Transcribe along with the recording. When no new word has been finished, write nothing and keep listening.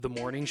The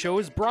morning show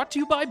is brought to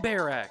you by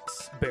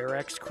BearX.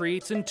 BearX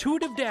creates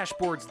intuitive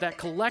dashboards that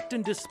collect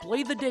and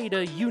display the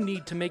data you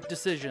need to make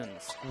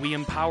decisions. We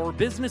empower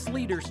business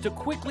leaders to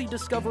quickly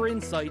discover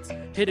insights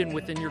hidden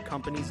within your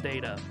company's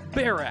data.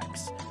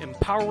 BearX,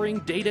 empowering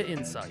data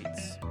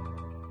insights.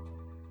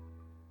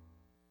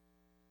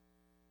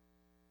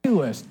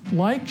 List.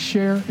 Like,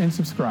 share, and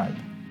subscribe.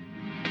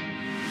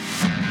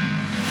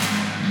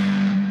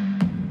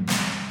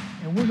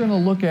 And we're going to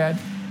look at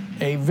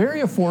a very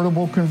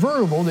affordable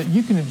convertible that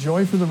you can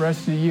enjoy for the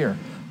rest of the year.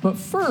 But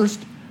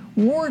first,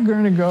 we're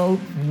going to go,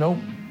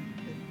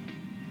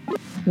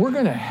 we're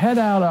going to head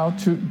out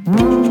to,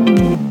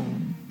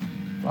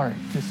 all right,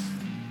 just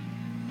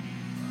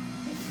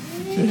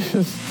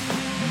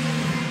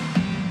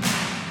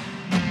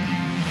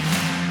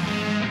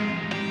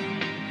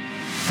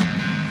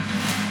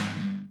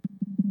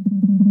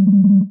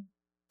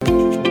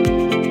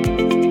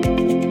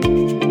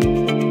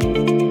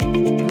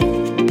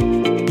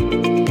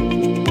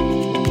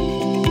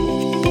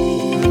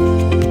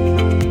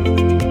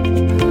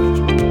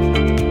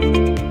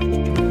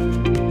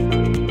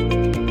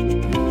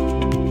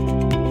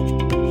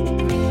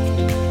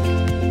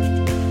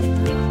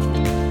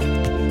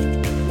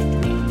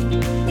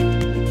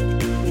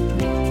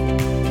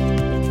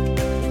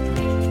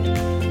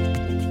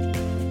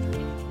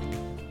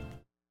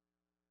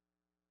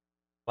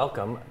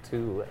Welcome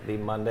to the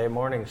Monday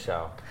morning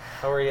show.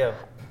 How are you?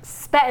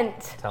 Spent.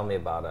 Tell me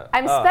about it.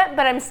 I'm spent,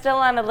 but I'm still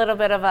on a little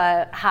bit of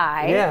a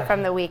high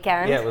from the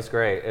weekend. Yeah, it was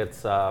great.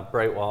 It's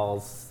Bright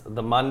Walls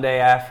the Monday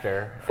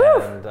after.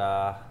 Whew.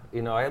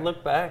 And, I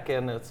look back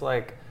and it's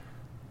like,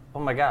 oh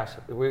my gosh,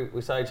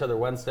 we saw each other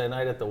Wednesday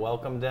night at the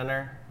welcome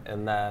dinner.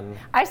 And then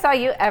I saw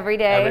you every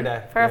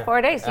day for yeah,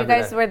 4 days. You every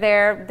guys day. were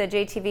there. The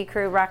JTV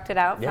crew rocked it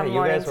out from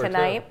morning guys were to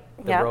night. Too.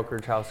 The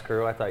Brokerage House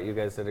crew, I thought you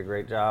guys did a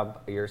great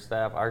job. Your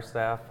staff, our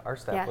staff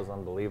Yeah. was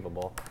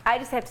unbelievable. I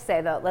just have to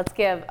say, though, let's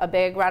give a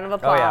big round of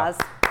applause.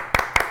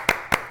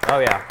 Oh,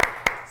 yeah.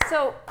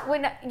 So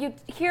when you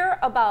hear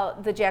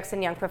about the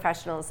Jackson Young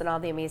Professionals and all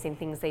the amazing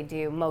things they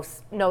do,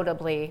 most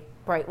notably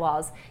Bright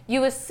Walls,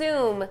 you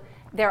assume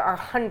there are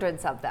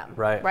hundreds of them,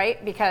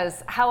 right?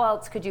 Because how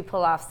else could you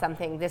pull off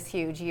something this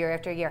huge year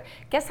after year?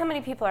 Guess how many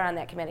people are on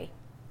that committee?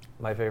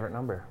 My favorite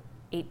number.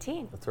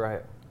 18. That's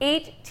right.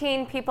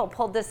 18 people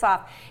pulled this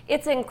off.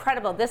 It's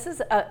incredible. This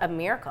is a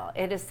miracle.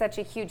 It is such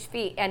a huge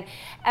feat. And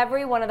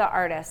every one of the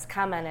artists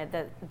commented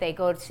that they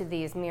go to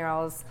these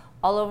murals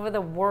all over the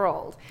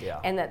world. Yeah.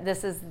 And that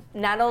this is,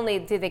 not only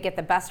do they get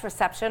the best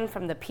reception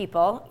from the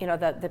people,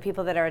 the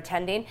people that are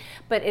attending,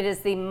 but it is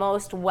the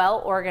most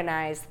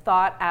well-organized,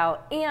 thought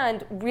out,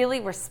 and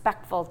really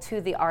respectful to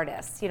the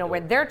artists,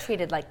 where they're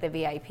treated like the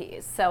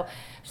VIPs.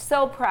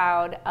 So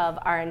proud of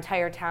our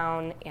entire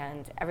town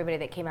and everybody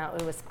that came out.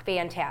 It was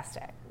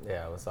fantastic.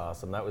 Yeah, it was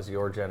awesome. That was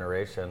your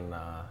generation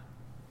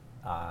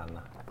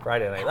on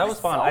Friday night. That was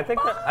fun. So I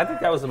think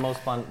that was the most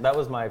fun. That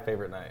was my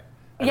favorite night.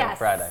 Yes.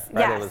 Friday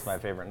Yes. was my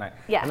favorite night.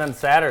 Yes. And then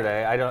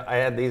Saturday, I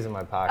had these in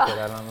my pocket.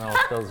 I don't know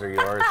if those are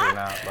yours or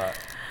not,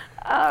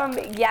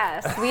 but.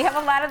 Yes, we have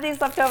a lot of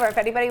these left over. If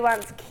anybody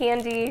wants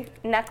candy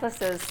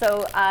necklaces,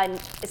 so on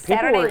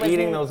Saturday People were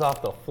eating those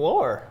off the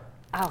floor.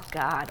 Oh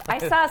God, I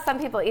saw some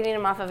people eating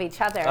them off of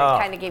each other. Oh, It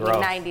kind of gave gross.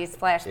 me 90s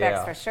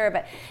flashbacks for sure.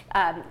 But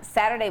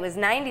Saturday was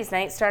 90s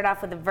night. Started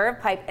off with a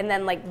Verve pipe, and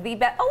then like the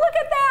best. Oh, look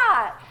at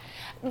that!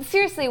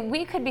 Seriously,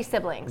 we could be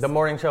siblings. The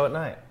morning show at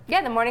night.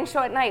 Yeah, the morning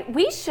show at night.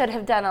 We should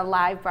have done a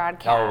live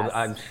broadcast. Oh,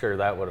 I'm sure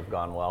that would have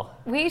gone well.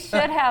 We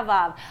should have,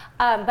 but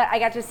I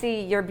got to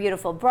see your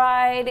beautiful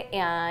bride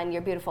and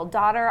your beautiful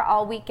daughter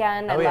all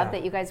weekend. I love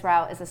that you guys were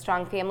out as a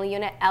strong family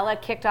unit. Ella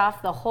kicked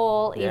off the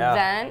whole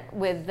event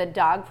with the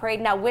dog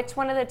parade. Now, which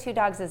one of the two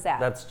dogs is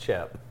that? That's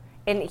Chip.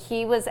 And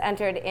he was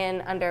entered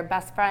in under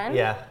best friend?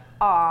 Yeah.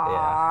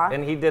 Aww. Yeah.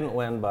 And he didn't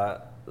win,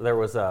 but there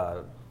was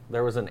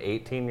an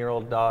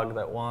 18-year-old dog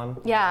that won.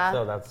 Yeah.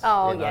 So that's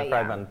I've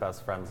probably been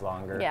best friends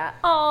longer. Yeah.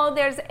 Oh,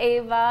 there's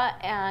Ava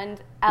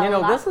and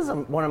Ella. This is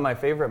one of my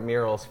favorite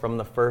murals from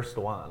the first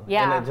one.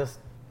 Yeah. And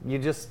you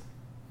just,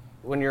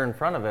 when you're in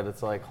front of it,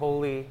 it's like,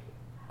 holy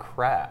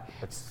crap.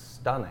 It's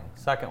stunning.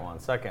 Second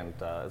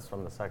is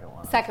from the second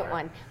one. Second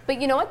one.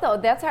 But you know what, though?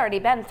 That's already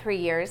been 3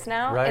 years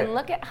now. Right. And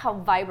look at how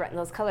vibrant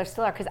those colors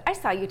still are. Because I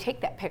saw you take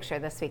that picture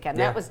this weekend.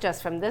 Yeah. That was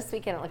just from this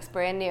weekend. It looks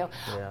brand new.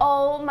 Yeah.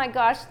 Oh, my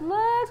gosh.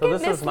 Look So at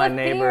this Miss is my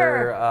Lafier.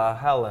 neighbor,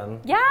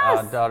 Helen,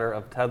 Yes. daughter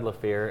of Ted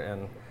Lafier,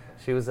 and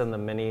she was in the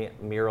mini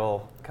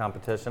mural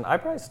competition. I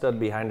probably stood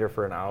behind her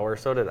for an hour.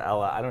 So did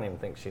Ella. I don't even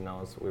think she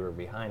knows we were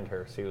behind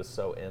her. She was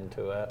so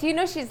into it. Do you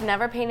know she's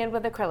never painted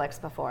with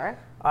acrylics before?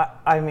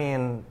 I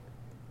mean,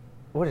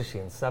 what is she,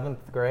 in 7th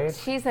grade?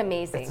 She's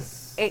amazing.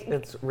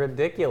 It's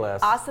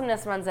ridiculous.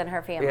 Awesomeness runs in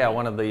her family. Yeah,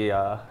 one of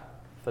the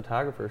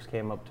photographers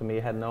came up to me,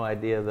 had no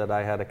idea that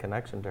I had a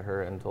connection to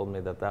her, and told me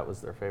that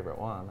was their favorite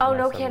one. Oh,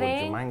 and I no said, kidding?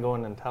 Would you mind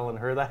going and telling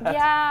her that?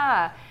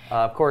 Yeah.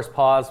 Of course,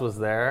 Paws was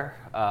there.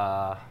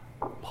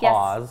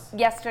 Paws. Yes.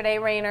 Yesterday,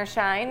 rain or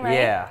shine, right?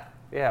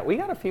 Yeah. We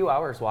got a few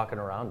hours walking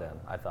around in,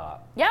 I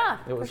thought. Yeah,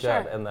 It was for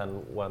good. sure. And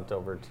then went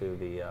over to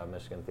the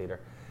Michigan Theater.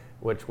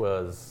 which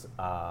was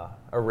a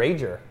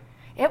rager.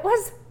 It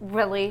was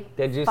really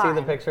Did you fun.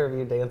 see the picture of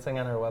you dancing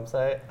on our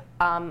website?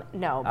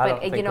 No, I don't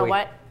but think you know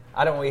what?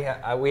 I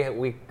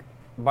don't.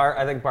 Bart.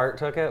 I think Bart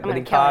took it, but gonna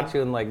he kill caught him.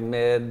 you in like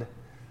mid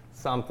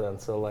something,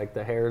 so like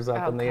the hair's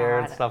up Oh, in the air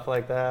and God. stuff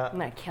like that. I'm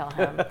gonna kill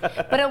him.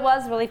 But it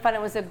was really fun.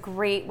 It was a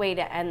great way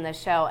to end the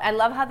show. I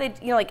love how they,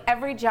 like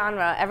every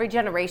genre, every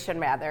generation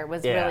rather,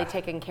 was Yeah. really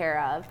taken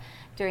care of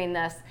during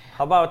this.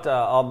 How about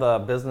all the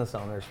business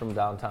owners from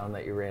downtown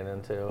that you ran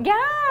into? Yeah.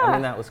 I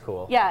mean, that was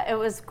cool. Yeah, it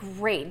was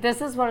great. This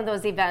is one of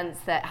those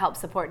events that help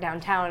support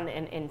downtown,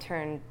 and in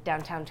turn,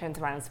 downtown turns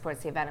around and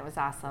supports the event. It was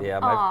awesome. Yeah,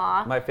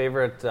 Aw. my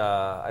favorite,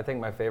 I think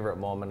my favorite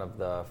moment of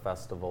the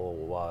festival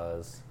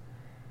was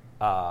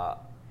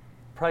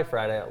probably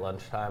Friday at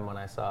lunchtime when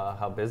I saw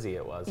how busy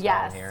it was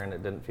Yes. down here, and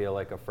it didn't feel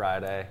like a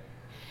Friday,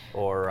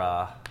 or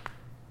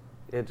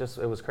it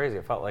was crazy.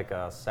 It felt like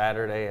a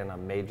Saturday in a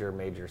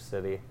major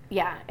city.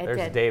 Yeah, it There's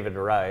did. David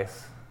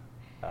Rice,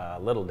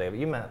 Little David.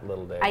 You met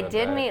Little David. I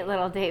did right? meet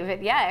Little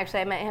David. Yeah,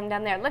 actually, I met him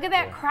down there. Look at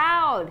that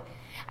crowd.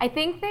 I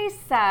think they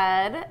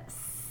said,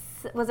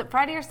 was it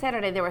Friday or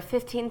Saturday? There were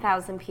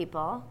 15,000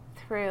 people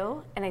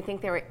through, and I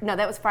think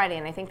that was Friday,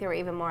 and I think there were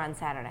even more on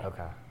Saturday.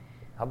 Okay.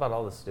 How about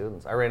all the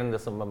students? I ran into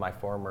some of my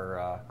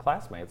former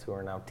classmates who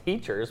are now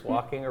teachers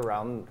walking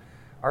around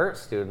art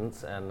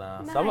students, and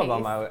some of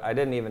them Nice. I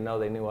didn't even know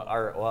they knew what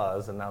art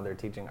was, and now they're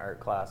teaching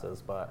art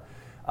classes. But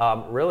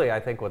really,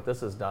 I think what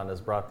this has done is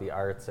brought the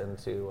arts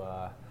into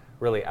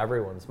really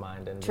everyone's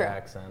mind in True.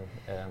 Jackson,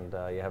 and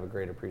you have a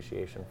great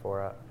appreciation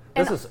for it.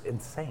 This is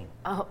insane.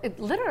 Oh,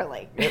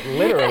 literally. It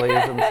literally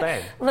is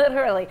insane.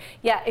 Literally.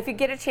 Yeah, if you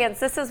get a chance,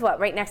 this is what,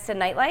 right next to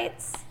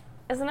Nightlights,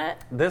 isn't it?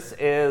 This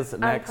is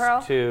next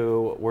Pearl?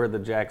 to where the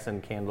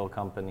Jackson Candle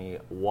Company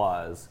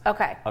was.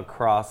 Okay.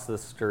 Across the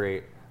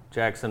street,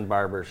 Jackson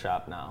Barber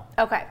Shop now.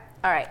 Okay,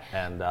 all right.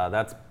 And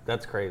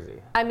that's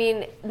crazy. I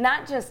mean,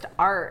 not just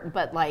art,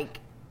 but like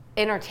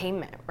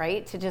entertainment,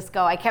 right? To just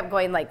go, I kept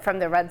going like from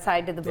the red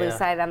side to the blue Yeah.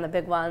 side on the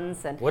big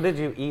ones. And What did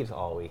you eat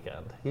all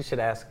weekend? You should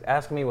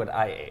ask me what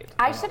I ate.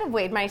 I should have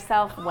weighed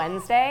myself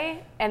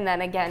Wednesday and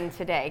then again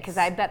today, because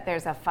I bet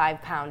there's a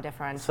 5-pound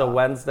differential. So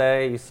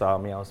Wednesday, you saw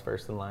me. I was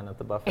first in line at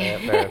the buffet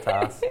at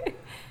Veritas.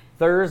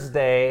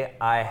 Thursday,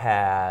 I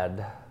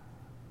had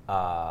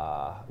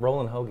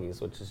Rollin'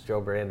 Hoagies, which is Joe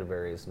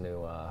Brandenberry's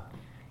new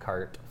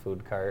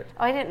food cart.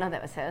 Oh, I didn't know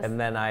that was his. And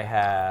then I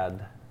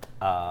had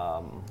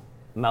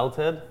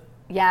Melted.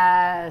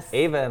 Yes.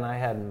 Ava and I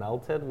had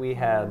Melted. We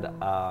had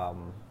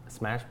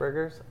smash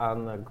burgers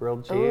on the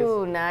grilled cheese.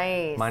 Ooh,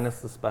 nice.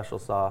 Minus the special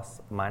sauce,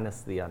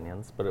 minus the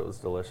onions, but it was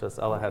delicious.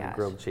 Ella had gosh.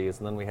 grilled cheese,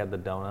 and then we had the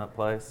donut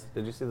place.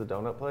 Did you see the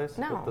donut place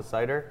No. with the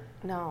cider?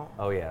 No.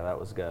 Oh yeah, that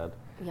was good.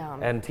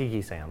 Yum. And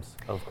Tiki Sam's,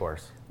 of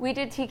course. We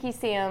did Tiki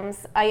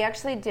Sam's. I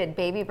actually did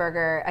Baby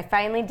Burger. I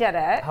finally did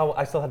it.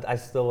 I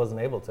still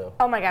wasn't able to.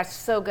 Oh my gosh,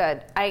 so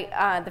good.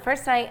 The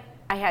first night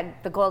I had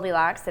the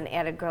Goldilocks and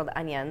added grilled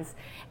onions,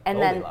 and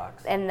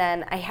Goldilocks.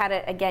 then I had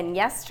it again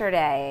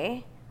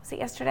yesterday. Was it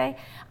yesterday?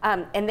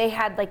 And they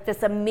had like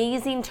this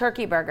amazing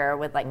turkey burger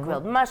with like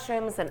grilled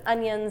mushrooms and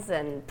onions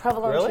and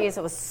provolone Really? cheese.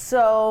 It was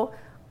so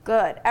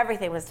good.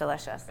 Everything was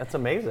delicious. That's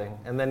amazing.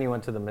 And then you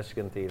went to the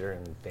Michigan Theater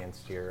and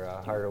danced your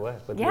heart away.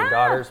 With Yeah. your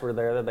daughters were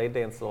there. They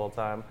danced the whole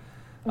time.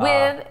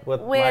 With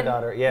my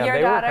daughter. Yeah, your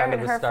they were daughter kind of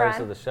and the her stars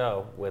friend? of the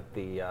show with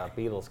the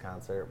Beatles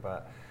concert.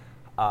 But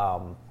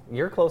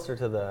you're closer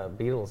to the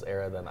Beatles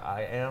era than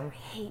I am.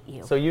 Hate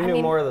you. So you I knew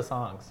mean, more of the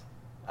songs,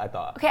 I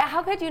thought. Okay,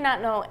 how could you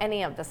not know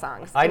any of the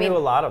songs? I knew mean, a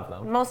lot of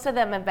them. Most of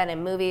them have been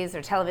in movies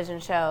or television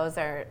shows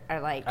or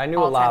like I knew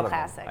a all-time lot of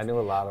classics. them. I knew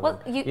a lot of Well,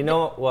 them. you- You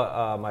know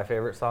what my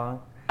favorite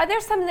song? Are there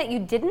some that you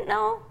didn't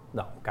know?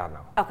 No, God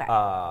no. Okay.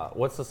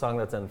 What's the song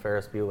that's in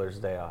Ferris Bueller's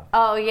Day Off?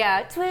 Oh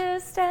yeah,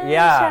 twist and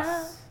Yes.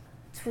 shout.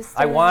 Twist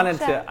I and wanted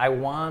shout.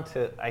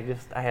 to.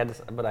 I had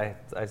to, but I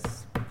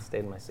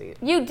stayed in my seat.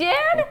 You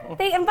did?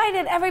 They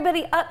invited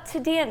everybody up to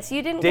dance.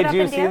 You didn't get Did up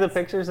you and see dance? the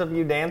pictures of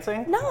you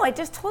dancing? No, I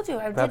just told you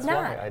I That's did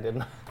not. why I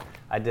didn't.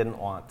 I didn't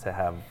want to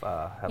have.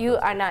 You those.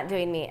 are not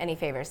doing me any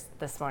favors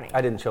this morning.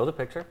 I didn't show the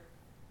picture.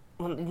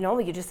 Well, no,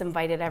 you just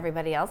invited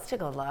everybody else to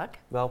go look.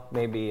 Well,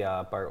 maybe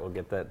Bart will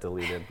get that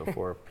deleted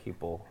before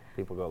people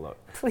go look.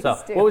 Please so,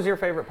 do. what was your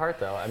favorite part,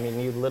 though? I mean,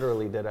 you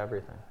literally did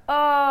everything.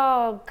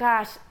 Oh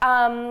gosh,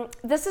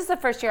 this is the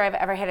first year I've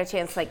ever had a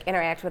chance to like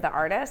interact with the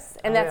artists,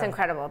 and that's yeah.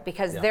 incredible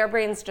because Yeah. their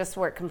brains just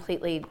work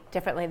completely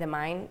differently than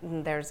mine,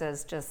 and theirs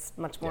is just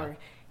much more Yeah.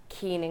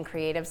 keen and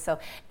creative. So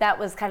that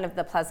was kind of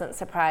the pleasant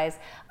surprise,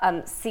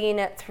 seeing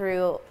it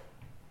through.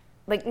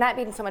 Like not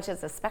being so much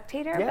as a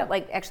spectator, Yeah. but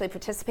like actually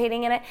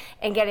participating in it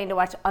and getting to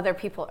watch other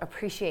people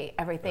appreciate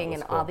everything That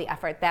was and all cool. the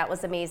effort. That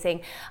was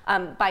amazing.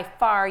 By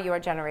far, your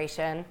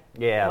generation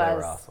Yeah, was, they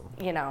were awesome.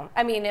 You know,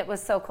 I mean, it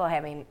was so cool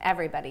having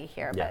everybody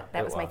here, Yeah, but that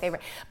it was my was.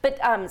 favorite. But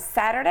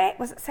Saturday,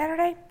 was it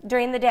Saturday?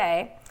 During the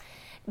day,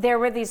 there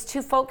were these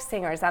two folk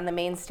singers on the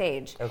main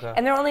stage. Okay.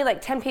 And there were only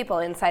like 10 people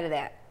inside of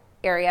that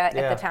area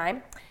Yeah. at the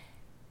time.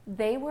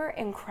 They were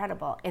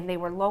incredible, and they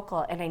were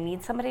local, and I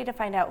need somebody to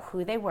find out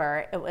who they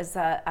were. It was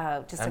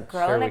just a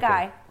girl and a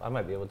guy. I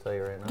might be able to tell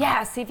you right now.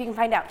 Yeah, see if you can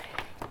find out.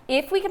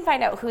 If we can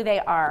find out who they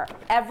are,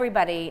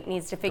 everybody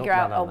needs to figure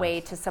out a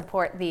way to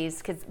support these,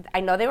 because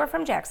I know they were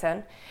from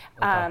Jackson,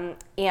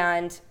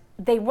 and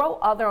they wrote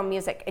all their own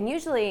music. And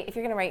usually, if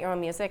you're going to write your own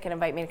music and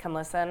invite me to come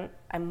listen,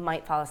 I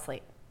might fall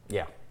asleep.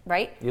 Yeah.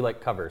 Right? You like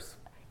covers.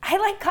 I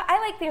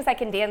like things I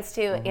can dance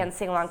to and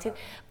sing along to,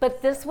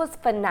 but this was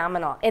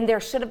phenomenal. And there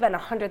should have been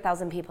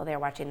 100,000 people there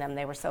watching them.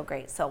 They were so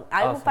great. So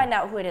I will find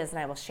out who it is and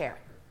I will share.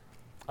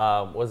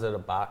 Was it a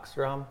box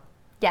drum?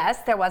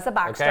 Yes, there was a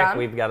box drum. Okay,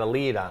 we've got a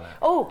lead on it.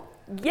 Oh,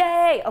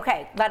 yay!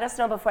 Okay, let us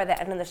know before the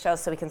end of the show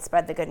so we can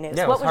spread the good news.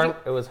 Yeah,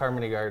 it was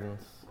Harmony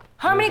Gardens.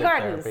 Harmony Music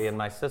Gardens. Therapy, and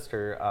my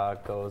sister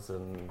goes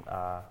and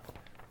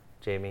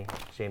Jamie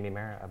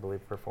Merritt, I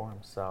believe,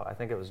 performs. So I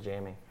think it was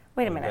Jamie.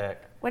 Wait a minute.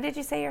 What did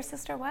you say your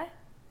sister what?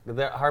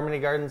 The Harmony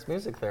Gardens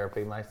Music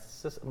Therapy. My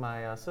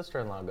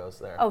sister-in-law goes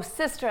there. Oh,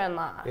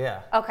 sister-in-law.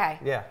 Yeah. Okay.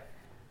 Yeah.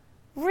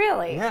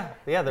 Really? Yeah,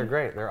 they're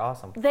great. They're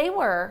awesome. They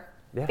were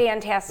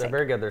fantastic. They're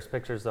very good. There's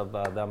pictures of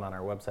them on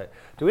our website.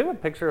 Do we have a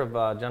picture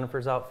of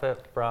Jennifer's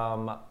outfit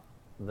from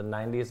the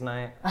 90s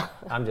night?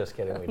 I'm just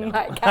kidding. We don't.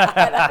 My God,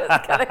 I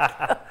was gonna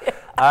kill you.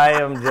 I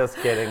am just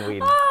kidding.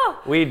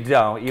 We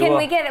don't. Can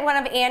we get one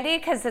of Andy?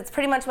 Because it's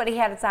pretty much what he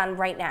had. It's on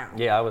right now.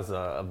 Yeah, I was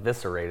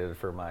eviscerated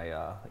for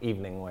my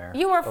evening wear.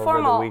 You were over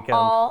formal the weekend.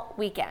 all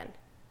weekend.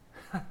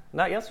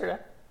 Not yesterday.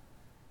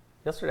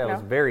 Yesterday I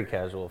was very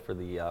casual for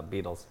the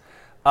Beatles.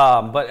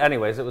 But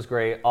anyways, it was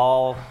great.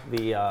 All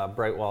the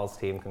Bright Walls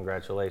team,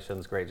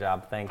 congratulations. Great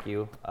job. Thank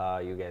you.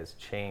 You guys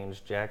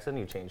changed Jackson.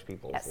 You changed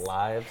people's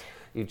lives.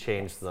 You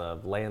changed the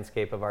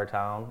landscape of our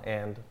town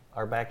and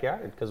our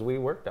backyard because we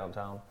work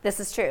downtown. This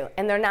is true.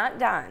 And they're not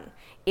done,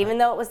 even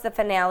though it was the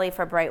finale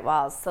for Bright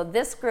Walls. So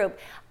this group,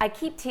 I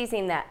keep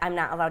teasing that I'm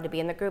not allowed to be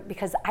in the group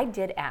because I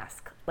did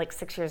ask like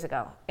 6 years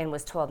ago and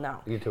was told no.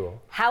 You too old.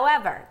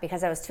 However,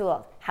 because I was too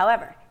old.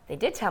 However, they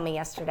did tell me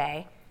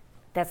yesterday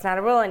that's not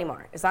a rule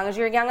anymore. As long as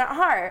you're young at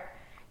heart,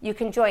 you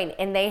can join.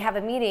 And they have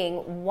a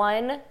meeting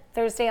one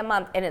Thursday a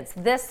month, and it's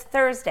this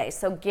Thursday.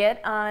 So get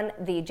on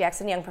the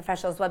Jackson Young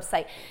Professionals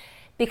website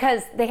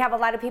because they have a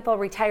lot of people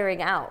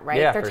retiring out, right?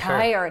 Yeah, they're for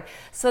tired. Sure.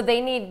 So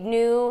they need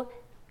new,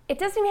 it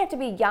doesn't even have to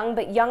be young,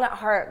 but young at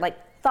heart, like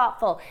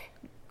thoughtful.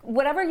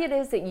 Whatever it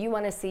is that you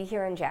want to see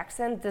here in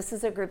Jackson, this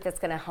is a group that's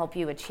going to help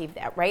you achieve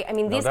that, right? I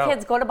mean, these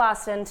kids go to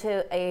Boston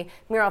to a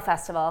mural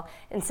festival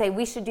and say,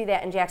 we should do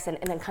that in Jackson,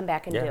 and then come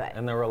back and do it.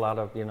 And there were a lot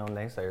of,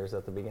 naysayers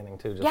at the beginning,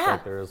 too, just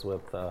like there is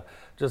with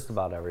just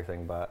about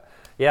everything. But,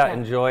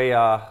 enjoy,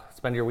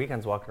 spend your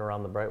weekends walking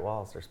around the Bright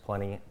Walls. There's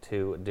plenty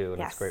to do,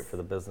 and it's great for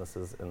the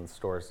businesses and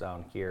stores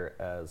down here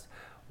as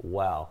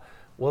well.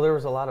 Well, there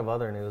was a lot of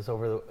other news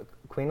over the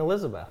Queen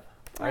Elizabeth.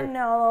 I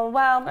know.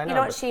 Well, you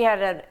know what? She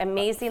had an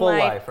amazing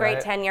life, great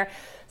tenure.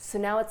 So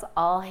now it's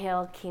all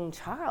hail King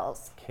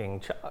Charles. King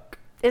Chuck.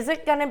 Is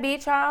it going to be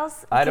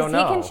Charles? I don't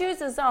know. He can choose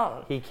his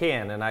own. He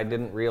can, and I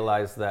didn't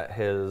realize that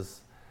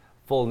his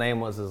full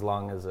name was as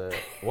long as it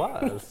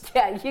was.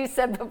 Yeah, you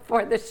said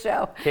before the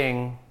show.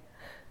 King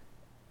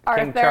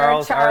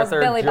Charles,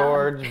 Arthur, Billy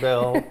George,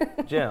 Bill,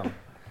 Jim.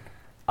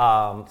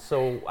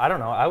 So I don't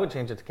know. I would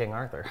change it to King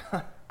Arthur.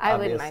 I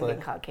wouldn't mind being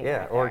called King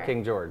Arthur. Or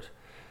King George.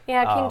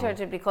 Yeah, King George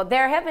would be cool.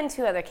 There have been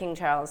 2 other King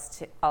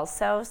Charles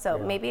also, so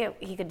maybe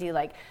he could do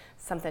like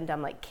something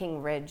dumb like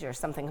King Ridge or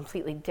something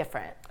completely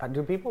different.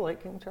 Do people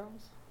like King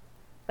Charles?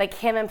 Like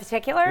him in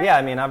particular? Yeah,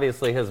 I mean,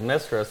 obviously his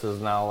mistress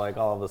is now like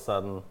all of a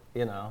sudden,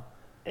 Yeah,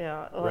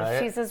 well,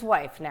 right? she's his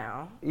wife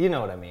now. You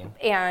know what I mean.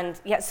 And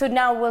so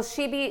now will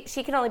she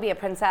can only be a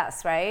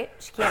princess, right?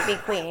 She can't be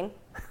queen.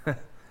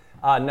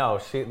 No,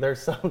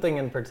 there's something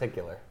in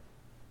particular.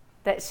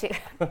 That she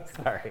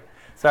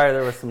Sorry,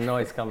 there was some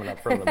noise coming up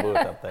from the booth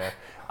up there.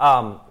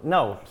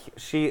 No,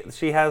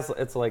 she has,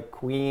 it's like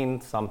Queen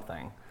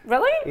something.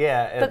 Really?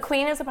 Yeah. The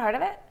Queen is a part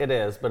of it? It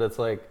is, but it's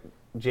like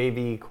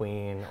JV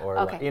Queen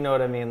or you know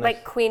what I mean?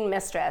 Like Queen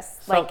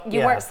Mistress. Like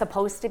you weren't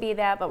supposed to be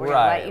that, but we're going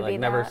to let you be that.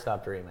 Never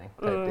stop dreaming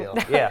type deal.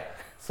 Yeah.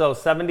 So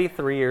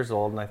 73 years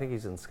old, and I think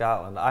he's in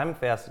Scotland. I'm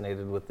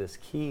fascinated with this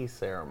key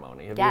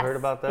ceremony. Have you heard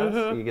about this?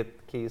 Mm-hmm. You get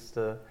the keys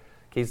to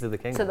the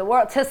kingdom. To the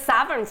world, to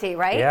sovereignty,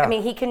 right? Yeah. I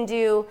mean, he can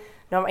do,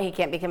 he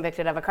can't be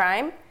convicted of a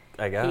crime.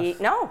 I guess. He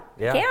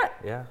can't.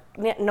 Yeah.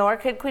 Nor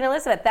could Queen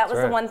Elizabeth. That was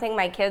the one thing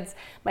my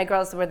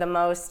girls were the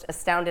most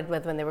astounded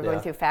with when they were going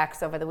through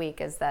facts over the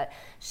week, is that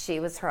she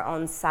was her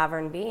own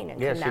sovereign being.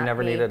 And she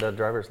never needed a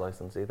driver's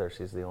license either.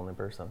 She's the only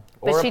person.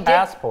 But or a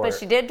passport. But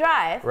she did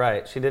drive.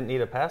 Right. She didn't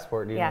need a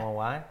passport. Do you know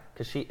why?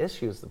 Because she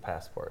issues the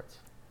passports.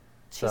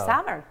 She's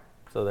sovereign.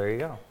 So there you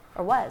go.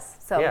 Or was.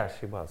 So yeah,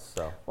 she was.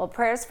 So well,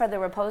 prayers for the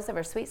repose of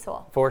her sweet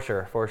soul. For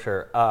sure.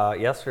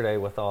 Yesterday,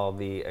 with all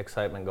the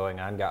excitement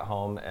going on, got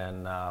home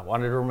and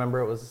wanted to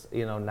remember it was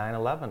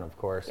 9/11, of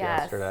course,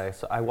 yesterday.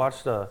 So I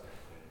watched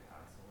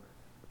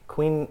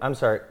Queen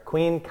Consort.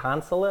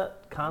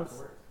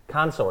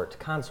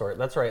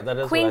 That's right. That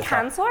is Queen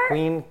Consort.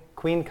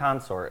 Queen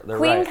Consort.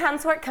 Queen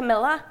Consort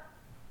Camilla.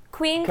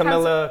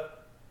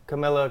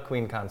 Camilla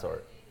Queen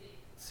Consort.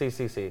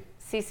 CCC.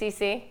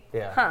 CCC?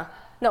 Yeah. Huh.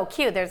 No,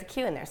 Q. There's a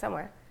Q in there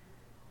somewhere.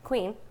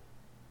 Queen.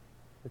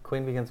 The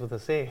Queen begins with a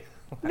C.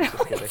 I'm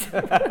just kidding.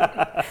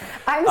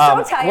 I'm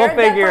so tired we'll that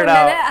figure for a it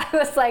out. minute I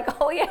was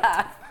like, oh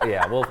yeah.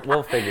 Yeah,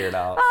 we'll figure it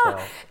out. So.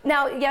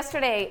 Now,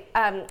 yesterday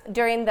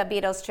during the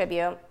Beatles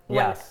tribute,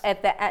 Yes.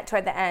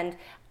 toward the end,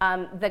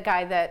 the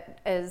guy that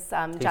is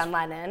John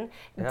Lennon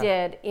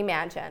did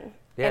Imagine,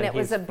 Yeah, and it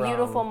was he's a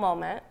beautiful from-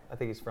 moment. I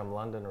think he's from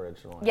London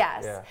originally.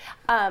 Yes.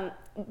 Yeah.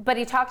 But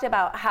he talked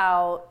about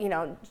how,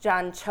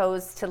 John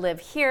chose to live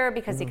here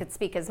because he could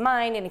speak his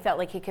mind and he felt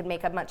like he could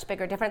make a much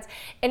bigger difference.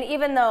 And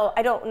even though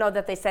I don't know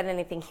that they said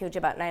anything huge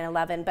about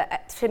 9/11,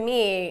 but to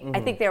me, I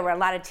think there were a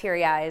lot of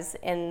teary eyes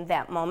in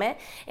that moment.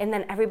 And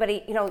then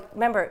everybody,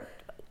 remember,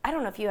 I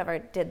don't know if you ever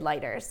did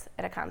lighters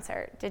at a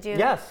concert. Did you?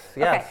 Yes.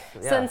 Okay.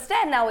 Yeah. So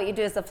instead, now what you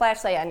do is the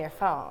flashlight on your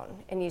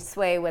phone and you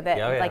sway with it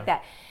like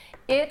that.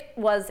 It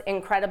was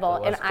incredible, It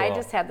was and I cool.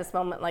 just had this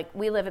moment like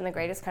we live in the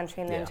greatest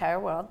country in the entire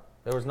world.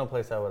 There was no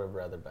place I would have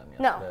rather been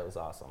yesterday. No. It was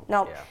awesome.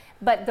 No, Yeah.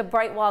 but the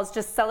bright walls,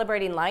 just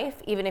celebrating life,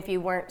 even if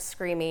you weren't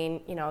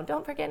screaming,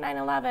 don't forget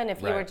 9/11.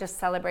 If you were Right. just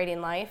celebrating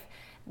life,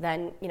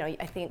 then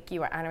I think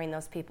you were honoring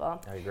those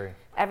people. I agree.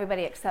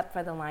 Everybody except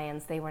for the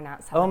Lions, they were not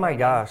Oh celebrating. my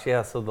gosh,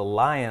 yeah. So the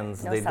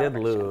Lions, No they did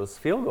celebration. lose.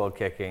 Field goal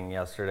kicking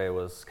yesterday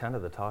was kind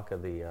of the talk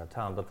of the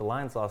town, but the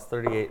Lions lost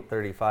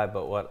 38-35.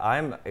 But what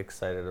I'm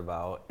excited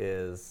about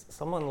is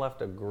someone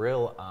left a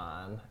grill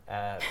on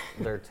at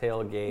their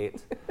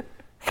tailgate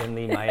in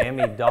the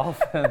Miami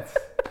Dolphins.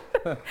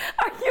 Are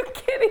you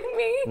kidding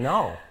me?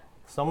 No,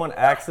 someone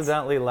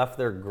accidentally left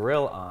their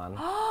grill on,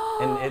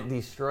 and it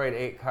destroyed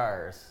 8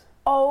 cars.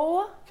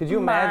 Oh, Could you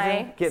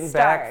imagine my getting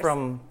stars. back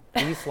from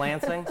East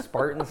Lansing,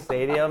 Spartan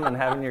Stadium, and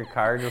having your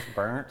car just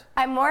burnt?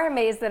 I'm more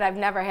amazed that I've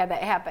never had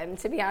that happen,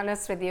 to be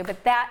honest with you,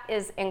 but that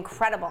is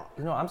incredible.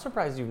 I'm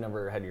surprised you've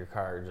never had your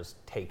car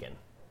just taken.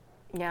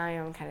 Yeah, I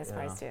am kind of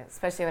surprised too,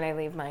 especially when I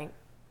leave my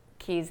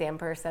keys and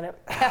purse in it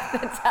half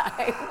the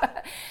time.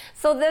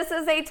 So this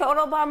is a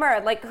total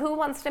bummer. Like, who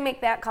wants to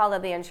make that call to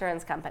the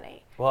insurance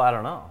company? Well, I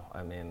don't know.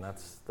 I mean,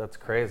 that's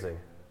crazy.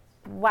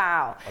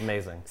 Wow.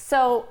 Amazing.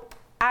 So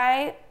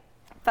I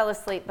fell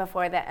asleep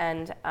before the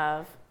end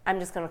of, I'm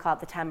just going to call it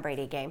the Tom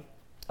Brady game.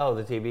 Oh,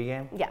 the TB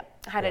game? Yeah.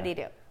 How did he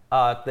do?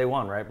 They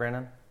won, right,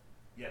 Brandon?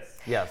 Yes.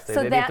 Yes, they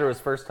So did. that- He threw his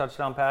first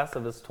touchdown pass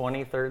of his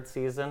 23rd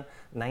season.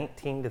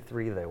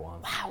 19-3 they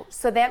won. Wow.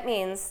 So that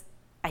means,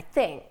 I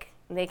think,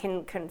 they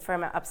can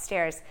confirm it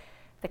upstairs,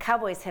 the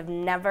Cowboys have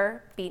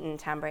never beaten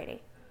Tom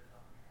Brady.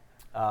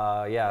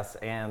 Yes,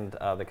 and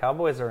the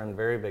Cowboys are in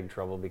very big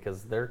trouble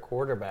because their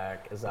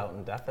quarterback is out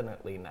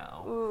indefinitely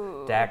now.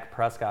 Ooh. Dak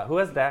Prescott. Who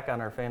has Dak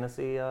on our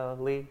fantasy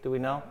league? Do we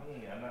know?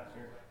 Me, I'm not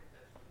sure.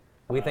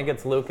 We think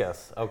it's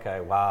Lucas. Okay,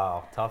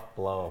 wow. Tough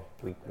blow,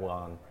 week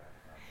 1.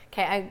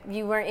 Okay,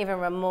 you weren't even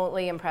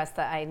remotely impressed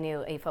that I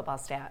knew a football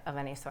stat of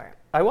any sort.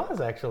 I was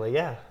actually,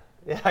 yeah.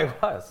 Yeah, I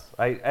was.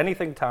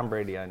 Anything Tom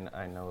Brady,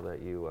 I know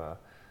that you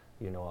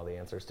know all the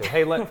answers to.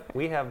 Hey,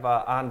 we have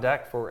on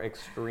deck for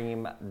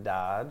Extreme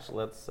Dodge.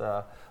 Let's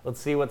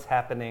see what's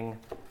happening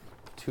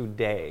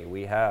today.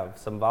 We have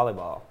some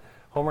volleyball.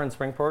 Homer and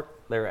Springport,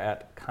 they're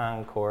at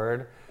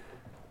Concord.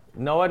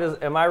 Noah,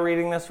 am I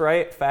reading this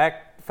right?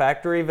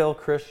 Factoryville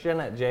Christian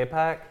at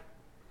JPAC?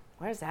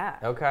 Where's that?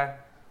 Okay,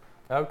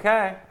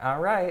 all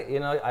right.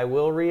 I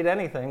will read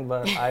anything,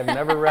 but I've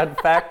never read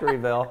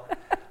Factoryville.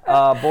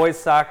 Boys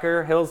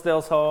soccer,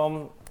 Hillsdale's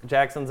home,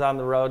 Jackson's on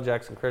the road,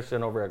 Jackson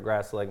Christian over at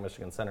Grass Lake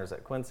Michigan Center's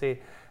at Quincy.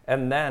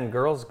 And then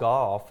girls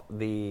golf,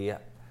 the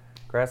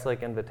Grass Lake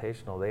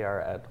Invitational, they are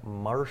at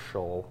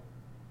Marshall.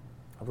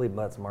 I believe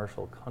that's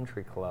Marshall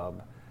Country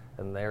Club,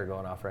 and they're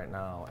going off right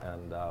now.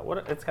 And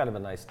it's kind of a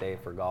nice day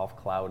for golf,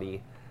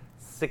 cloudy,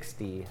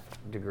 60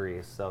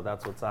 degrees. So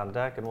that's what's on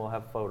deck, and we'll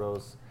have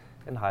photos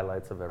and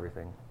highlights of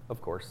everything,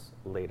 of course,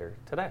 later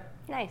today.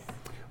 Nice.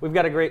 We've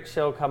got a great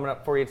show coming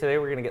up for you today.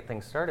 We're going to get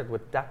things started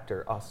with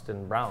Dr.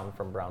 Austin Brown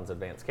from Brown's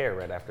Advanced Care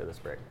right after this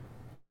break.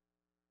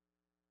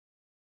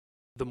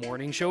 The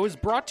morning show is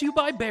brought to you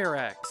by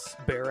BearX.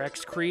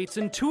 BearX creates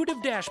intuitive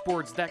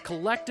dashboards that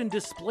collect and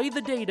display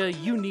the data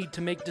you need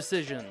to make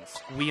decisions.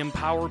 We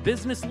empower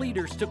business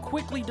leaders to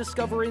quickly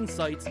discover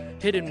insights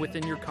hidden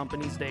within your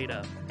company's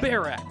data.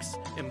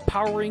 BearX,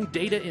 empowering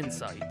data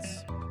insights.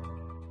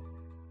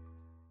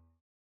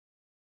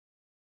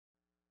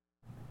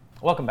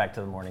 Welcome back to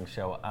the morning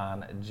show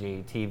on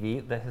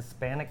JTV. The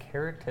Hispanic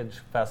Heritage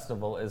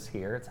Festival is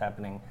here. It's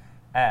happening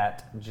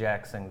at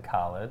Jackson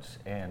College,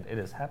 and it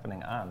is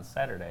happening on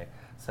Saturday,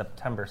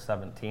 September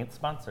 17th.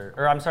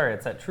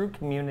 It's at True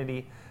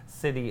Community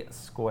City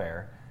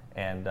Square,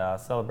 and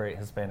celebrate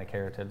Hispanic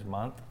Heritage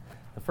Month.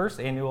 The first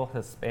annual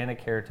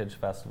Hispanic Heritage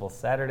Festival,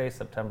 Saturday,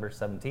 September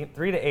 17th,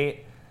 3 to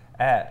 8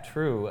 at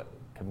True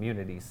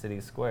Community City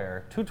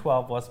Square,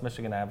 212 West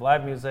Michigan Ave.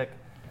 Live music,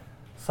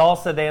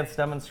 salsa dance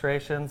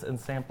demonstrations, and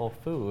sample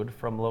food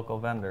from local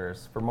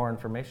vendors. For more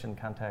information,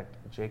 contact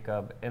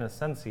Jacob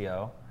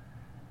Inocencio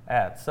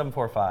at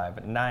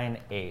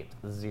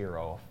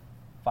 745-9805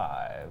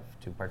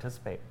 to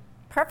participate.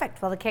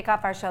 Perfect. Well, to kick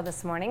off our show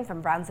this morning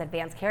from Brown's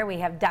Advanced Care, we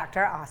have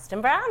Dr.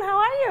 Austin Brown. How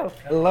are you?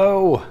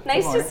 Hello.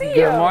 Nice to see you.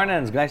 Good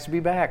morning. It's nice to be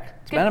back.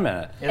 It's been a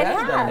minute. It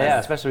has. Yeah,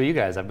 especially with you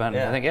guys. I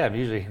Yeah. think I'm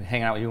usually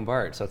hanging out with you and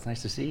Bart, so it's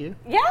nice to see you.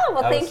 Yeah,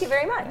 well, I thank was- you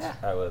very much.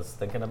 I was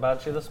thinking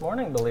about you this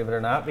morning, believe it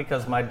or not,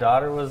 because my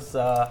daughter was,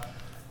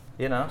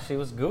 she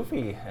was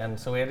goofy, and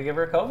so we had to give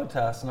her a COVID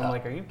test. And I'm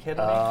like, are you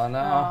kidding me? Oh,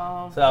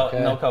 no. So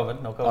Okay. no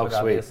COVID, sweet.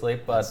 obviously,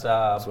 but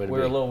That's the way we to were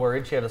a be. little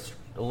worried. She had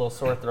a little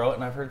sore throat,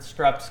 and I've heard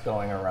streps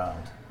going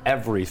around.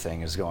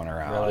 Everything is going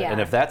around. Really? Yeah.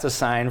 And if that's a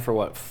sign for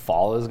what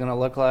fall is going to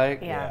look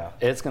like, Yeah.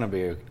 it's going to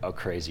be a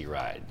crazy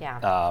ride.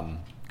 Yeah.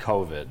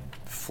 COVID,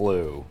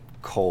 flu,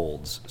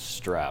 colds,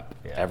 strep,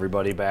 Yeah.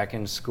 everybody back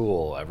in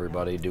school,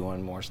 everybody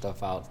doing more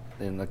stuff out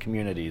in the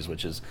communities,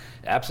 which is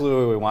absolutely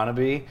where we want to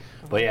be.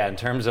 But yeah, in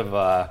terms of,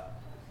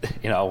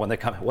 when they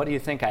come, what do you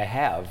think I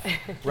have?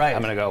 Right.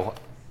 I'm going to go,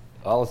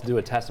 well, let's do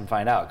a test and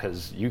find out,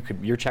 because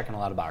you're checking a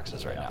lot of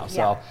boxes right now.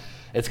 So Yeah.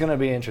 it's going to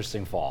be an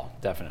interesting fall,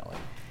 definitely.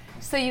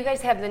 So you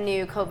guys have the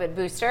new COVID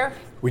booster.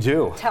 We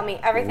do. Tell me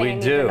everything we I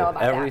need do. to know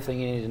about that. Everything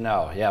you need to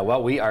know. Yeah,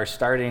 well, we are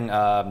starting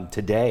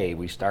today.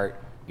 We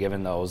start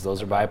giving those.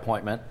 Those are by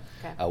appointment.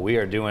 Okay. We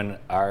are doing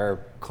our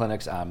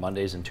clinics on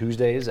Mondays and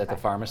Tuesdays at the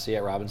pharmacy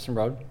at Robinson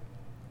Road,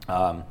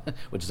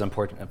 which is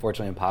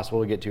unfortunately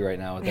impossible to get to right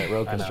now with that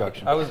road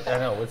construction. I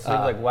know. It seems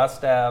like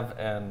West Ave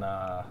and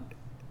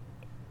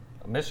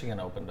Michigan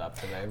opened up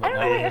today, but I don't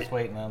now know. we're just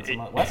waiting on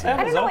some. West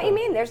Ave I is don't know what open. you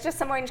mean. There's just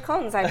some orange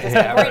cones. I've just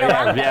Yeah, been pointing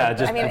around.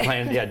 just I mean,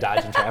 playing,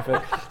 dodging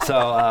traffic.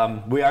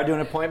 So we are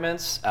doing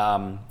appointments,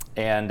 and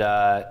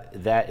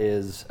that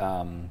is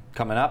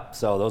coming up.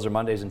 So those are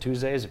Mondays and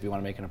Tuesdays. If you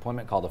want to make an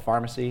appointment, call the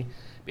pharmacy.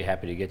 Be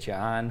happy to get you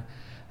on.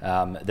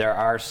 There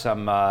are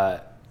some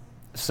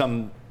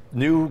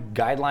new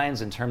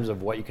guidelines in terms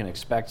of what you can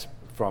expect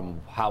from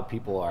how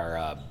people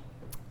are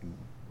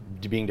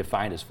being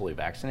defined as fully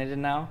vaccinated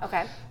now.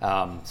 Okay.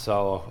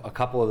 So a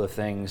couple of the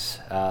things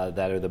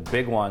that are the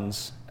big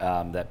ones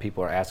that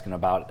people are asking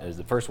about is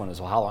the first one is,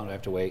 well, how long do I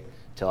have to wait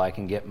till I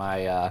can get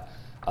my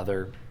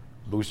other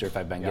booster if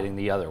I've been getting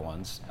the other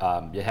ones?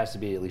 It has to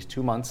be at least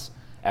 2 months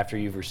after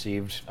you've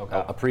received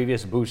a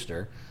previous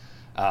booster.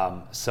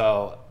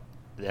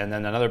 And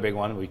then another big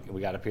one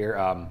we got up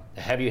here.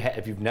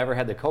 If you've never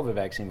had the COVID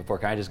vaccine before,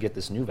 can I just get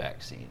this new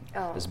vaccine,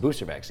 this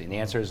booster vaccine? The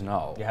answer is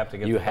no. You have to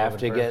get You the have COVID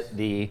to first? get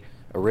the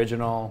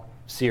original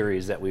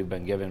series that we've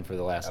been given for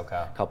the last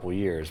couple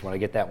years. When I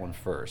get that one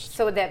first.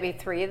 so would that be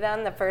three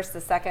then? The first,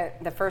 the second,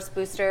 the first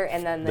booster,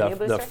 and then the new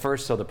booster? The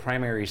first, so the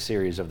primary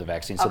series of the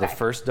vaccine. So the Okay.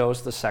 first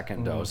dose, the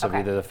second dose of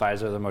Okay. either the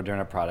Pfizer or the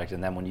Moderna product,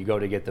 and then when you go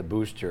to get the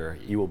booster,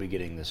 you will be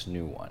getting this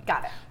new one.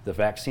 Got it. The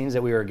vaccines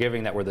that we were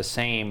giving that were the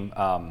same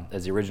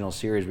as the original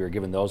series, we were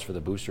giving those for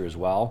the booster as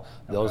well.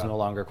 Those no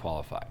longer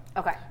qualify.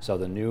 Okay. So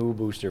the new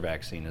booster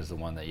vaccine is the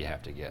one that you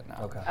have to get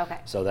now. Okay.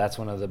 So that's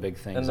one of the big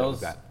things And that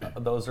we've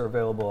got. those are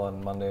available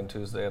on Monday and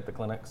Tuesday at the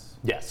clinics.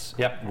 Yes.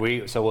 Yep. We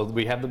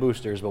have the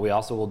boosters, but we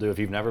also will do, if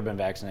you've never been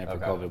vaccinated for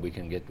COVID, we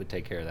can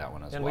take care of that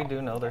one as And well. we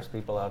do know there's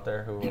people out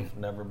there who have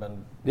never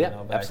been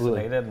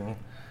absolutely. vaccinated and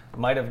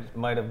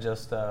might have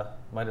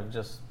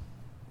just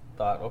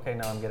thought, okay,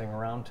 now I'm getting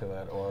around to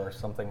it, or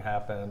something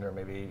happened, or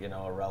maybe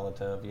a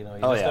relative. You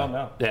just don't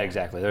know. Yeah,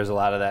 exactly. There's a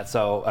lot of that.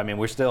 So I mean,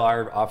 we still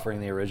are offering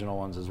the original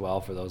ones as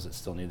well for those that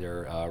still need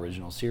their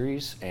original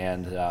series,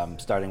 and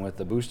starting with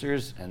the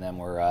boosters, and then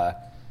we're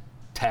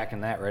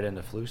tacking that right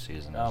into flu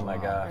season. Oh as my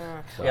well. gosh.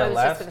 I Yeah, was just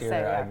last gonna year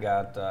say, yeah. I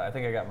got, I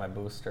think I got my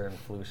booster and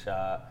flu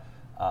shot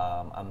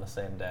on the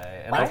same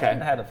day. And I Okay.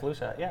 hadn't had a flu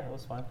shot. Yeah, it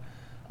was fine.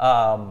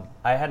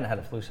 I hadn't had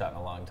a flu shot in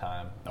a long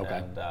time. Okay.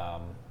 And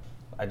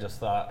I just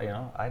thought,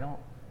 I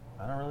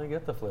don't really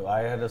get the flu. I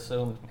had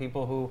assumed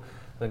people who,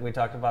 like we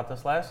talked about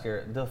this last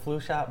year, the flu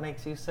shot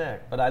makes you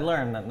sick. But I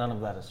learned that none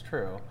of that is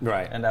true.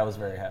 Right. And I was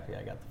very happy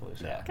I got the flu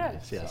shot. Yeah. Good.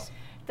 Yes.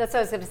 That's what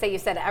I was going to say. You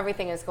said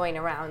everything is going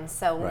around.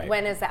 So Right.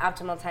 when is the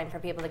optimal time for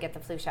people to get the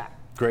flu shot?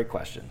 Great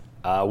question.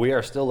 We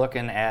are still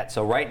looking at,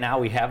 so right now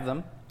we have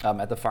them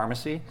at the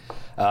pharmacy.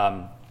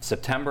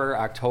 September,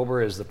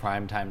 October is the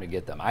prime time to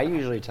get them. I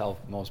usually tell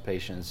most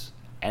patients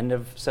end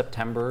of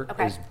September,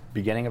 Okay. is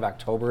beginning of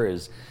October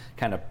is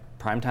kind of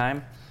prime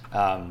time.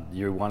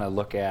 You want to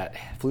look at,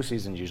 flu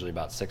season is usually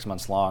about 6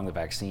 months long. The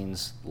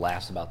vaccines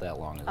last about that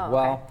long as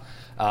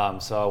well.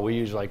 So we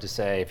usually like to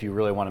say, if you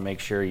really want to make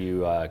sure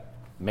you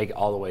make it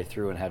all the way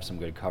through and have some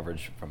good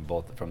coverage from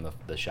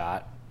the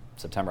shot,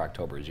 September,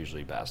 October is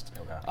usually best.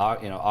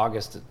 Okay.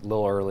 August a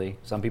little early.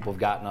 Some people have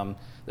gotten them.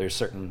 There's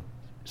certain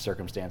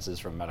circumstances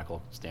from a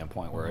medical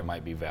standpoint where it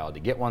might be valid to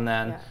get one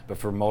then, Yeah. but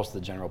for most of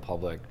the general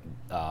public,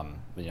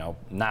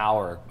 now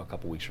or a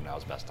couple weeks from now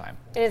is the best time.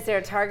 And is there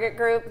a target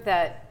group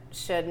that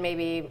should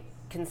maybe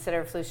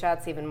consider flu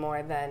shots even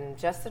more than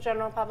just the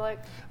general public?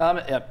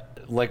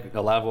 Like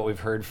a lot of what we've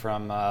heard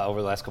from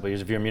over the last couple of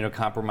years, if you're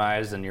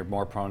immunocompromised and you're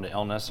more prone to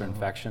illness or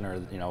infection,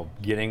 or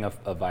getting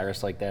a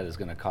virus like that is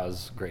going to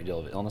cause a great deal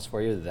of illness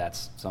for you,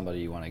 that's somebody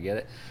you want to get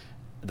it.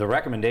 The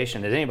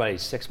recommendation is anybody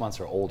 6 months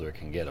or older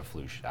can get a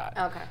flu shot.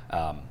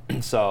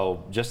 Okay.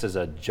 So just as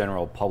a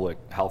general public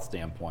health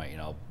standpoint,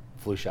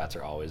 flu shots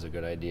are always a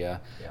good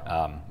idea.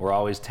 Yeah. We're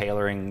always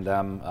tailoring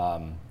them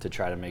to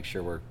try to make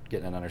sure we're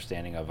getting an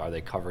understanding of, are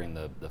they covering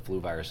the flu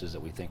viruses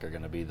that we think are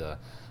going to be the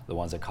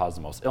ones that cause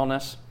the most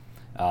illness.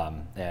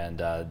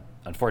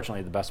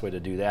 Unfortunately, the best way to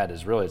do that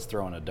is really it's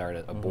throwing a dart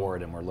at a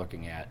board, and we're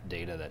looking at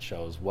data that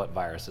shows what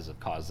viruses have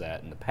caused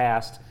that in the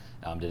past.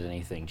 Did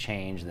anything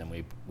change? And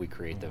then we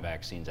create the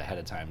vaccines ahead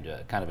of time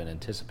to kind of in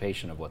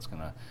anticipation of what's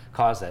going to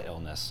cause that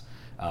illness.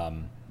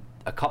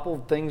 A couple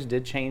of things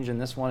did change in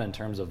this one in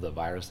terms of the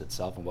virus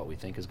itself and what we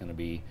think is going to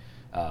be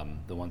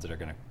the ones that are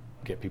going to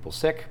get people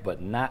sick,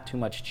 but not too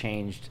much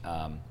changed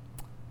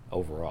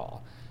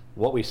overall.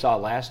 What we saw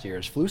last year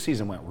is flu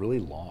season went really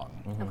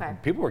long. Okay.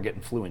 People were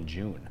getting flu in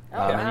June. Oh,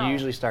 And wow. you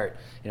usually start,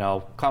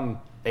 come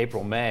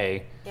April,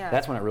 May, Yeah.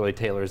 that's when it really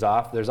tailors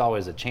off. There's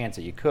always a chance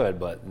that you could,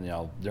 but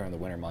during the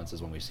winter months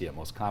is when we see it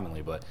most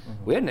commonly. But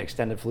we had an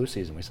extended flu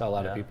season. We saw a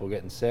lot of people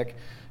getting sick.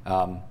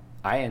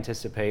 I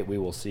anticipate we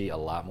will see a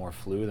lot more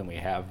flu than we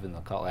have in the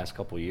last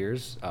couple of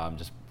years,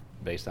 just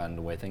based on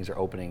the way things are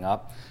opening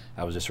up.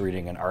 I was just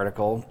reading an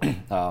article.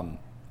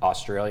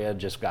 Australia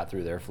just got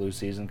through their flu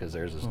season because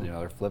theirs is,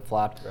 they're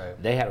flip-flopped.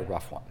 Right. They had a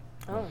rough one.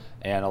 Oh.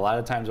 And a lot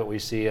of times what we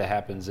see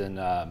happens in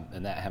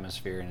that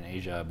hemisphere in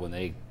Asia when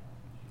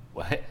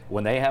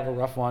they have a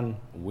rough one,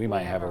 we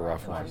might have a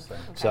rough one. Interesting.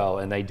 Okay. So,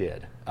 and they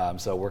did.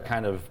 So we're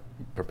kind of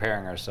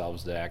preparing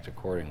ourselves to act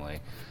accordingly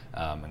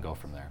and go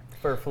from there.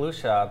 For flu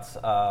shots,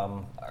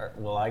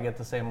 will I get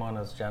the same one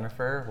as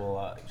Jennifer?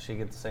 Will she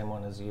get the same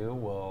one as you?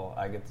 Will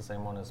I get the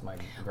same one as my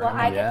Well,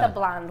 grandma? I Yeah. get the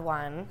blonde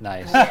one.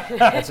 Nice.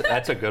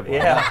 That's a good one.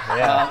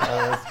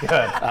 That's good.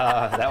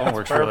 That one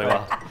works really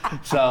well.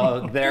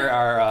 So there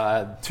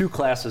are 2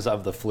 classes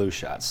of the flu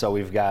shots. So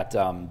we've got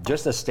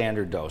just a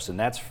standard dose, and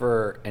that's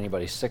for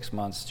anybody 6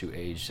 months to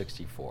age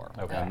 64.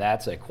 Okay. And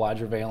that's a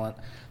quadrivalent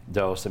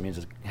dose. That means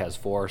it has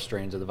 4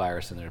 strains of the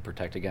virus in there to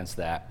protect against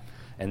that.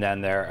 And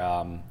then there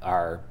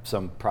are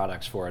some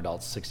products for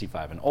adults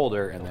 65 and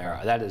older, and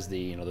that is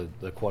the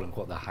quote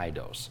unquote the high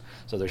dose.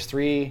 So there's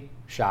 3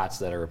 shots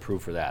that are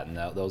approved for that, and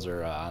those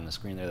are on the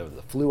screen there.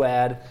 The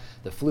Fluad,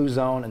 the Flu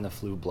Zone, and the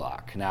Flu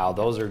Block. Now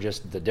those are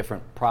just the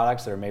different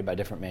products that are made by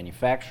different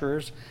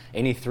manufacturers.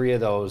 Any 3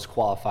 of those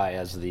qualify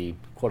as the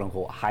quote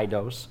unquote high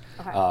dose.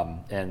 Okay.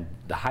 And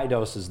the high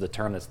dose is the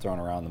term that's thrown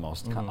around the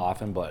most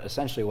often, but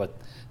essentially what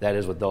that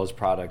is with those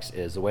products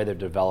is the way they're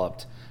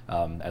developed.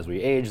 As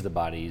we age, the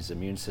body's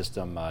immune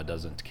system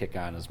doesn't kick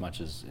on as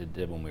much as it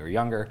did when we were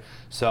younger.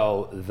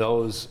 So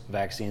those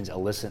vaccines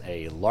elicit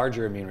a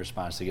larger immune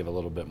response to give a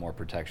little bit more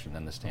protection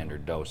than the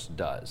standard dose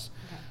does.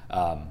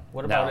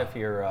 What about if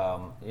you're,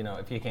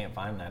 if you can't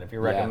find that? If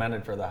you're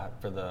recommended for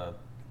the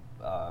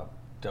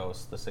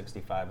dose, the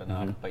 65 and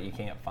up, but you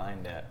can't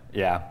find it.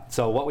 Yeah.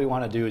 So what we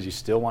want to do is you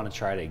still want to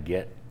try to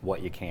get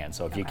what you can.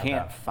 So if you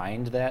can't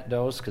find that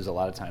dose, because a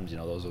lot of times,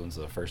 those ones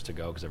are the first to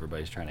go because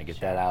everybody's trying to get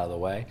that out of the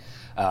way.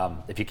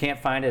 If you can't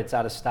find it, it's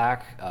out of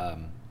stock.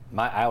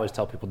 I always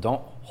tell people,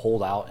 don't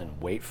hold out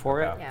and wait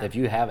for it. Yeah. If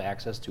you have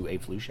access to a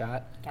flu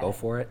shot, go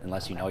for it,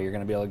 unless you know you're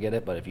going to be able to get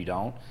it. But if you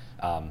don't,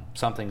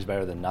 something's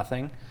better than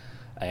nothing.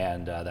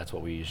 And that's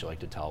what we usually like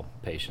to tell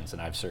patients.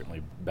 And I've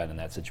certainly been in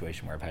that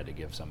situation where I've had to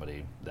give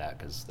somebody that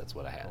because that's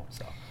what I had.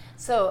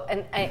 So,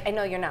 and I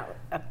know you're not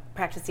a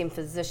practicing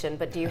physician,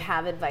 but do you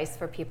have advice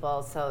for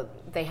people so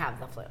they have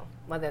the flu?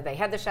 Whether they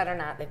had the shot or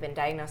not, they've been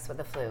diagnosed with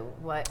the flu.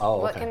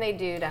 What can they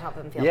do to help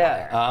them feel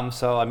better?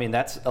 So I mean,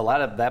 that's a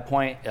lot of that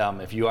point.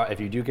 If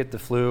you do get the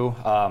flu,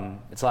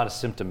 it's a lot of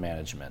symptom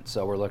management.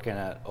 So we're looking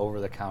at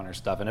over-the-counter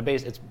stuff, and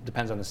it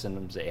depends on the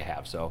symptoms that you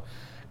have. So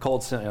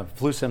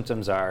flu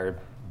symptoms are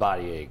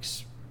body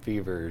aches,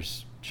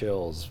 fevers,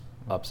 chills,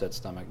 upset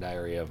stomach,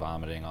 diarrhea,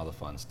 vomiting, all the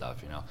fun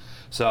stuff,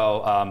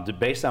 So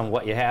based on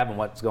what you have and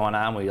what's going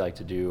on, we like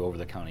to do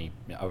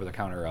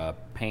over-the-counter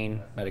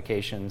pain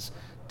medications,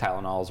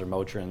 Tylenols or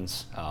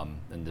Motrins,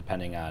 and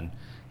depending on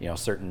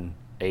certain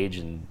age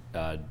and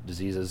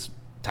diseases,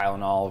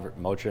 Tylenol or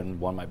Motrin,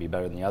 one might be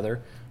better than the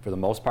other. For the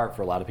most part,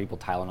 for a lot of people,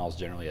 Tylenol is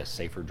generally a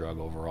safer drug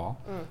overall.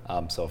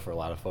 So for a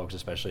lot of folks,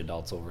 especially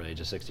adults over the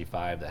age of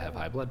 65 that have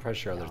high blood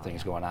pressure, other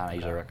things going on, I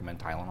usually recommend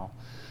Tylenol.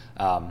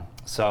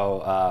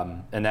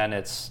 And then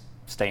it's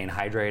staying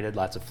hydrated,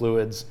 lots of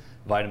fluids,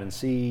 vitamin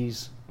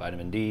C's,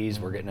 vitamin D's.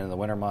 We're getting into the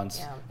winter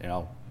months.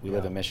 We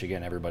live in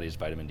Michigan, everybody's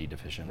vitamin D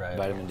deficient. Right.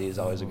 Vitamin D is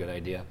always a good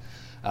idea.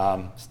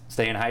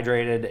 Staying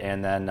hydrated,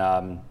 and then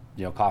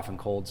cough and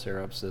cold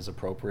syrups is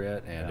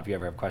appropriate. And if you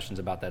ever have questions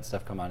about that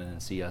stuff, come on in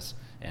and see us,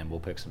 and we'll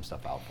pick some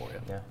stuff out for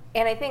you. Yeah.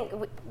 And I think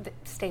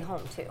stay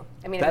home too.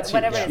 I mean, That's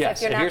whatever huge. it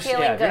is, if you're not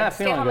feeling good,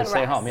 stay home and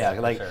stay rest. home. Yeah,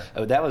 like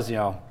sure. that was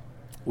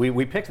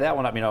we picked that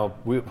one up.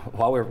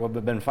 While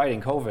we've been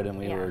fighting COVID, and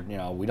we were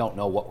we don't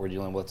know what we're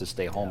dealing with, to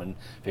stay home and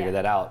figure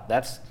that out.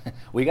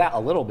 We got a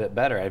little bit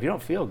better. If you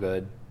don't feel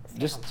good,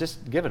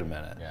 just give it a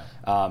minute.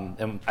 Yeah.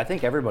 And I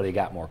think everybody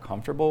got more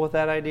comfortable with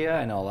that idea.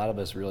 I know a lot of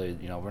us really,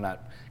 we're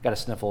not got a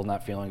sniffle,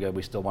 not feeling good.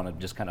 We still want to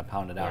just kind of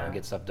pound it out and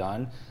get stuff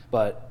done.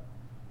 But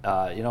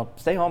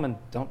stay home and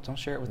don't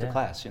share it with the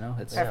class.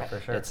 It's for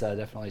sure. It's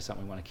definitely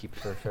something we want to keep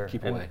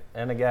keep away.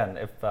 And again,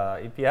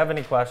 if you have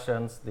any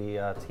questions,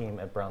 the team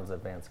at Browns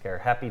Advanced Care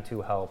happy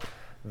to help.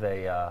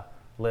 They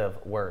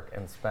live, work,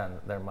 and spend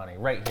their money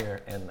right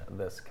here in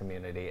this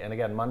community. And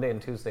again, Monday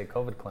and Tuesday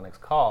COVID clinics.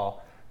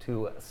 Call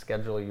to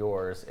schedule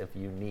yours if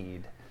you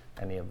need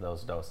any of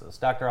those doses.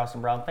 Dr.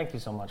 Austin Brown, thank you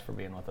so much for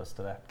being with us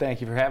today.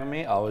 Thank you for having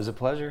me. Always a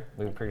pleasure.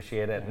 We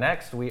appreciate it.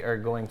 Next, we are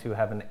going to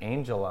have an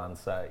angel on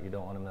set. You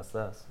don't want to miss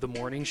this. The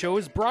morning show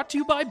is brought to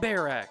you by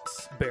BearX.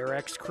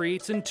 BearX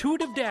creates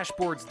intuitive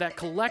dashboards that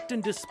collect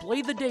and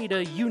display the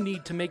data you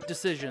need to make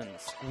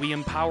decisions. We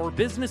empower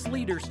business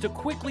leaders to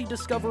quickly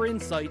discover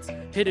insights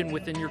hidden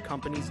within your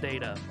company's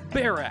data.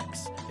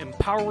 BearX,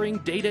 empowering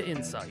data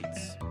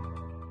insights.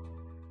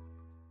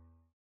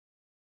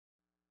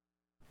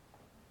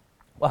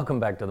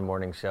 Welcome back to the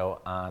morning show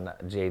on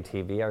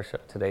JTV. Our show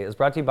today is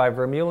brought to you by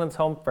Vermeulen's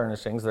Home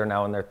Furnishings. They're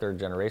now in their third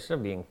generation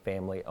of being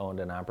family owned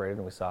and operated.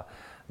 And we saw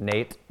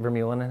Nate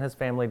Vermeulen and his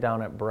family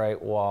down at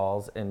Bright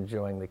Walls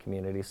enjoying the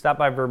community. Stop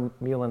by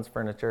Vermeulen's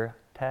Furniture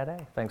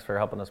today. Thanks for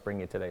helping us bring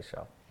you today's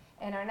show.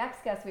 And our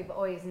next guest we've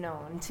always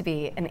known to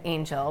be an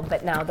angel,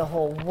 but now the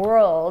whole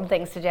world,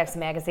 thanks to Jackson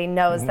Magazine,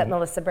 knows that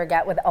Melissa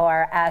Burgett with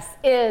ORS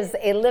is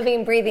a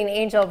living, breathing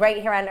angel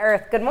right here on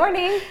Earth. Good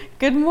morning.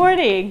 Good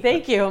morning.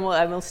 Tk you.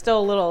 I'm still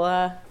a little,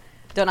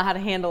 don't know how to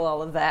handle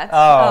all of that.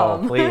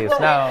 Oh, please,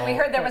 no. We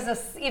heard there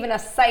was even a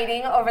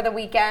sighting over the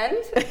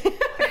weekend.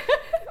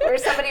 Where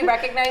somebody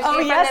recognized you Oh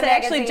from yes, the it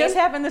actually magazine. just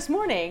happened this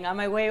morning on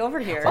my way over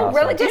here. Oh,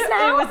 really? Just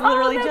now? It was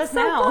literally that's just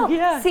so now. cool.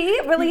 Yeah. See,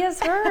 it really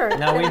is her.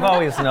 Now, we've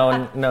always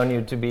known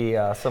you to be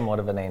somewhat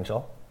of an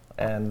angel,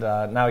 and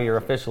now you're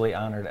officially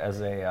honored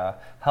as a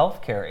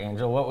healthcare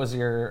angel. What was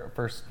your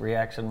first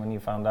reaction when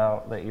you found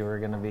out that you were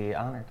going to be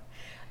honored?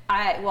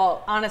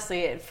 Well,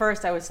 honestly, at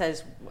first I was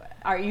says,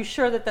 are you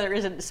sure that there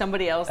isn't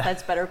somebody else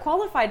that's better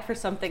qualified for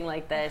something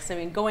like this? I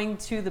mean, going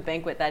to the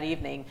banquet that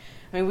evening,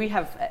 I mean, we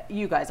have,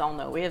 you guys all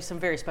know, we have some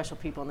very special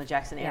people in the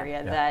Jackson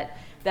area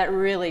that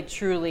really,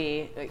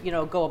 truly,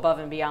 go above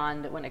and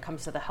beyond when it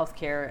comes to the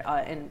healthcare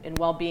and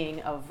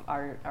well-being of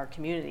our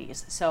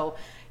communities. So,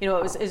 it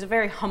was a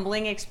very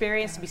humbling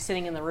experience to be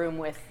sitting in the room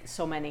with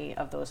so many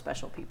of those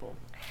special people.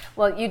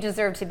 Well, you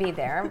deserve to be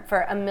there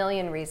for a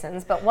million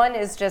reasons, but one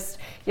is just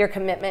your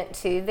commitment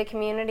to the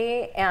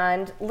community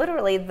and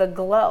literally the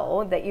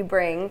glow that you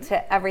bring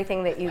to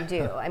everything that you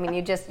do. I mean,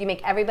 you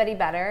make everybody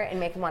better and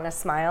make them want to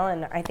smile,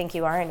 and I think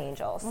you are an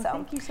angel. Well, so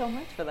thank you so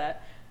much for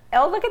that.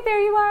 Oh, look at there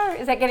you are.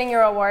 Is that getting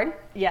your award?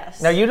 Yes.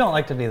 Now, you don't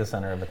like to be the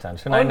center of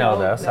attention. I know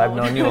this. No. I've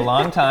known you a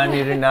long time.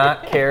 You do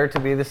not care to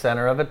be the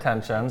center of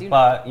attention,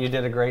 but you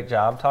did a great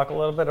job. Talk a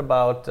little bit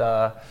about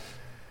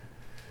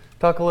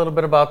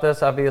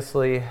this.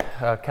 Obviously,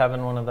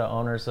 Kevin, one of the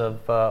owners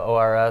of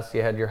ORS,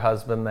 you had your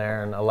husband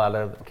there and a lot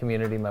of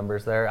community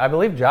members there. I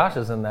believe Josh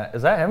is in that.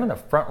 Is that him in the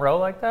front row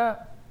like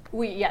that?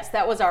 Yes,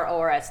 that was our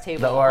ORS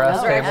table. The ORS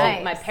Those are table?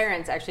 actually, my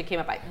parents actually came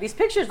up. These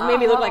pictures made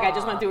me look like I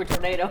just went through a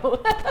tornado.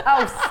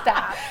 Oh,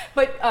 stop.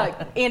 But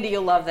Andy,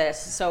 you'll love this.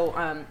 So,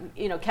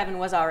 Kevin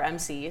was our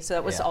MC, so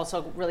that was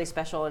also really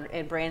special.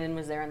 And Brandon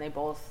was there, and they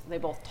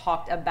both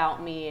talked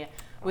about me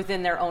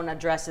within their own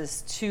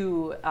addresses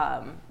to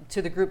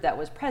the group that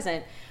was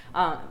present.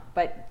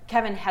 But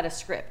Kevin had a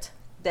script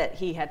that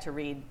he had to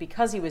read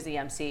because he was the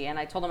MC, and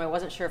I told him I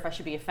wasn't sure if I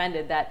should be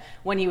offended that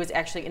when he was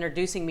actually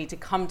introducing me to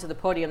come to the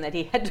podium that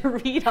he had to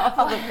read off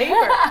of the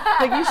paper.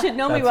 Like, you should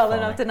know me well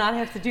enough to not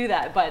have to do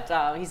that. But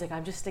he's like,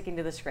 I'm just sticking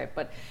to the script.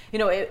 But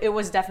it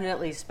was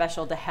definitely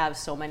special to have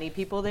so many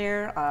people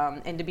there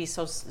and to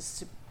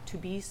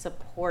be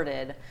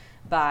supported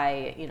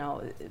by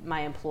my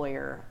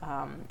employer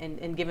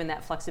and given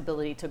that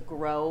flexibility to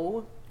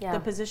grow the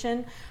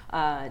position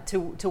to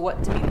meet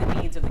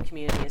the needs of the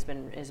community has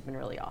been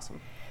really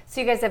awesome. So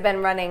you guys have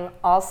been running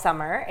all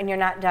summer, and you're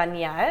not done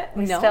yet.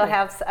 We No. still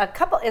have a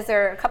couple. Is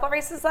there a couple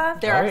races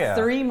left? There are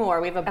 3 more.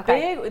 We have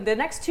the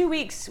next 2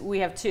 weeks we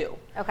have 2.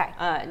 Okay.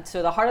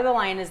 So the Heart of the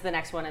Lion is the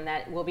next one, and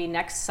that will be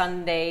next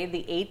Sunday,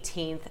 the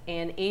 18th.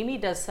 And Amy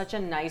does such a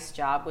nice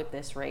job with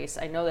this race.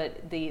 I know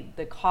that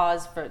the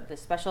cause for the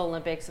Special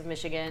Olympics of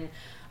Michigan,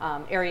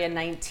 Area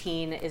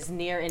 19, is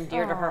near and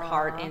dear to her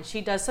heart, and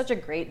she does such a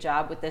great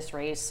job with this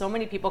race. So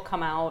many people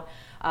come out.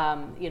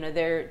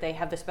 They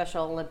have the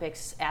Special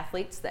Olympics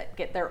athletes that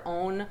get their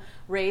own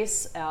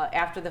race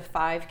after the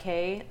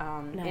 5K,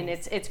 and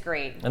it's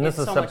great. And this It's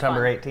is so much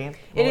September fun. 18th?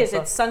 It is.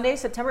 It's Sunday,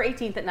 September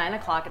 18th at 9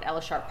 o'clock at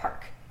Ellis Sharp Park.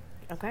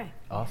 Okay.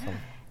 Awesome.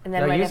 And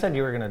then now, you said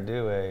you were going to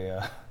do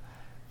a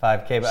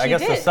 5K, but I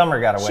guess the did. summer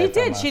got away She from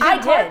did. us. She I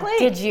did. Park did. Lake.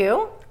 Did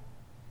you?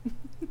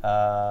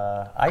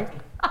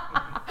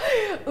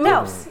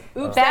 No.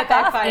 Oops, Back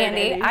that off, backfired,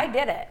 Andy. I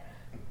did it.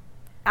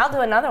 I'll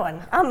do another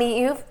one. I'll meet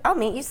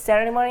you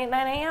Saturday morning at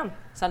 9 a.m.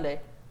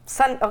 Sunday.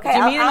 Okay. Do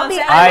you meet him I'll on be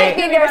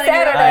Saturday? there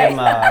Saturday.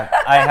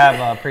 I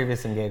have a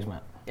previous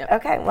engagement.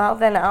 Okay. Well,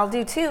 then I'll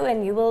do 2,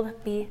 and you will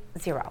be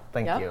 0.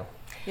 Thank Yep. you.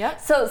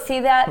 Yep. So see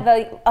that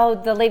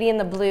the lady in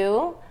the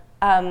blue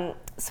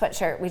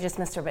sweatshirt. We just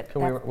missed her, but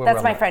we'll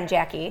that's my run friend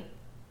Jackie.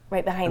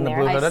 right behind And the there.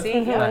 blue I hooded? see,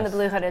 Mhm, yeah. in the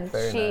blue hooded.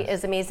 Very She nice.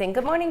 is amazing.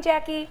 Good morning,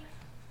 Jackie.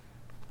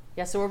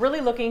 Yeah, so we're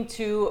really looking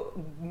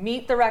to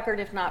meet the record,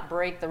 if not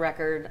break the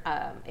record.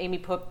 Amy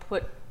put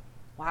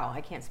wow,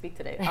 I can't speak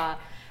today,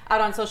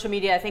 out on social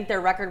media. I think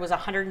their record was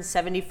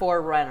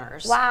 174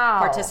 runners, Wow.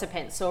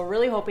 participants. So we're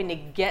really hoping to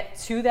get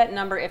to that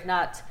number, if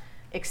not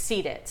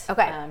exceed it.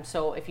 Okay.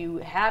 So if you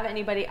have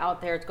anybody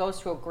out there, it goes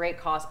to a great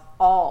cause.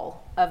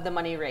 All of the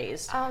money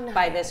raised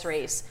by this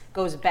race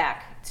goes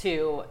back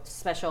to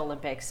Special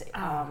Olympics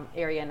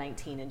Area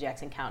 19 in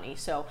Jackson County.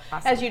 So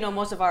as you know,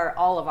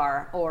 all of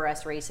our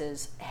ORS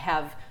races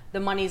have the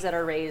monies that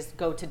are raised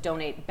go to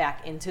donate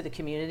back into the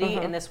community,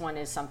 and this one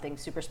is something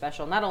super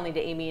special, not only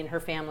to Amy and her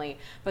family,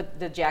 but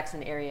the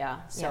Jackson area.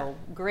 So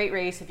great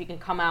race. If you can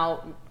come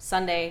out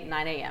Sunday,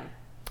 9 a.m.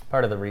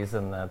 Part of the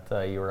reason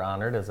that you were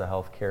honored as a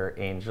healthcare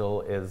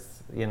angel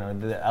is,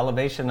 the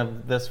elevation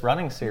of this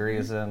running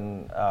series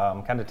and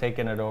kind of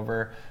taking it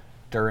over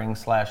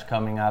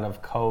during/coming out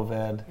of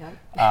COVID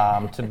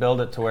to build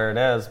it to where it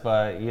is.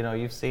 But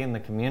you've seen the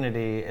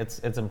community.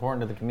 It's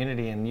important to the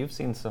community, and you've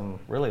seen some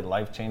really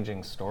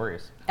life-changing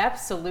stories.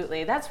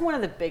 Absolutely. That's one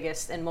of the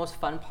biggest and most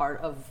fun part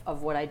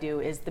of what I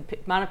do is the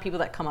amount of people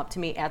that come up to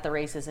me at the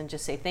races and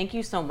just say, thank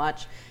you so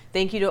much.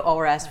 Thank you to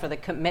ORS for the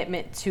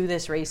commitment to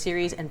this race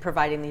series and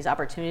providing these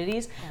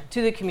opportunities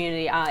to the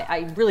community.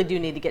 I really do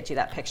need to get you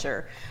that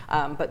picture.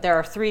 But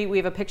we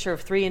have a picture of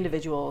 3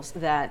 individuals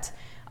that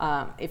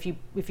if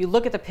you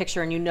look at the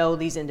picture and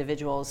these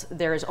individuals,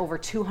 there is over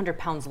 200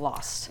 pounds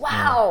lost.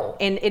 Wow.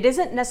 And it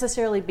isn't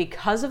necessarily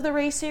because of the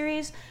race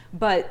series,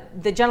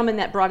 but the gentleman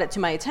that brought it to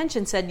my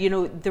attention said,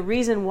 the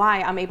reason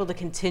why I'm able to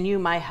continue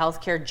my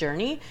healthcare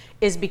journey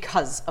is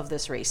because of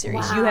this race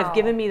series. Wow. You have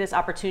given me this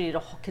opportunity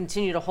to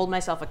continue to hold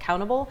myself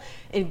accountable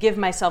and give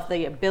myself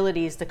the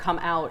abilities to come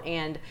out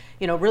and,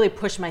 really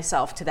push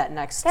myself to that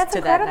next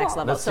incredible.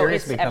 level. The So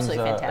series it's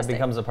absolutely it fantastic.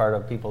 becomes a part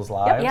of people's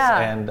lives, Yeah.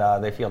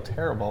 and they feel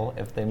terrible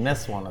if they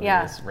miss one of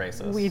these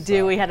races. We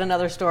do. We had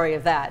another story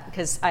of that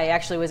because I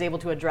actually was able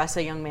to address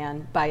a young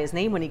man by his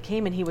name when he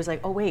came, and he was like,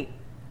 oh, wait.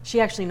 She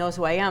actually knows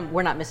who I am.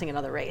 We're not missing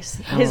another race.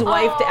 His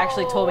wife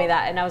actually told me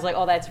that, and I was like,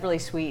 oh, that's really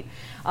sweet.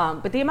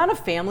 But the amount of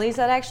families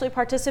that actually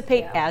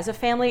participate as a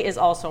family is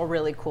also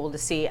really cool to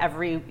see.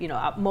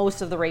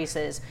 Most of the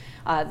races,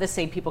 the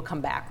same people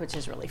come back, which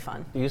is really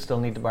fun. Do you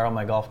still need to borrow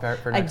my golf cart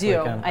for next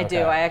weekend? I do.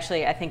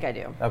 Okay. I think I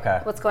do.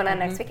 Okay. What's going on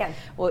next weekend?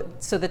 Well,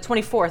 so the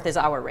 24th is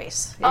our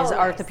race, nice.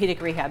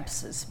 Orthopedic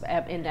Rehabs,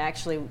 and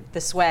actually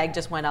the swag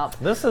just went up.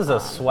 This is a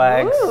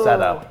swag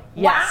setup.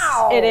 Yes,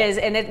 Wow. it is,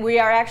 and we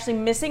are actually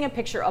missing a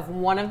picture of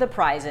one of the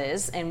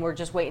prizes, and we're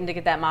just waiting to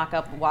get that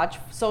mock-up. Watch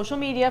social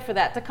media for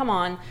that to come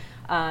on.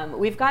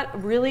 We've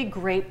got really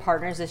great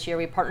partners this year.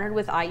 We partnered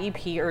with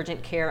IEP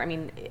Urgent Care,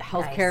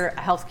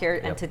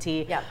 healthcare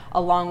entity,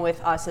 along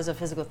with us as a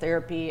physical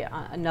therapy,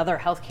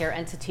 another healthcare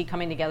entity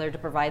coming together to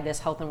provide this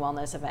health and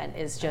wellness event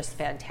is just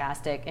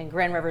fantastic. And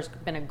Grand River's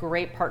been a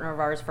great partner of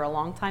ours for a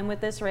long time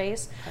with this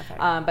race.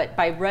 But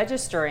by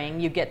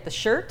registering, you get the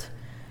shirt,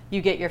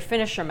 you get your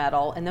finisher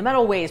medal, and the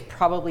medal weighs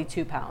probably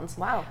 2 pounds.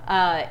 Wow.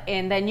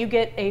 And then you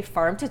get a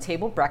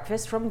farm-to-table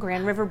breakfast from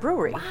Grand River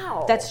Brewery.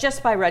 Wow. That's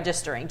just by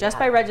registering. Just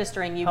by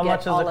registering, you How get much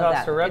does all it of cost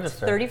that. to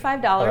register? It's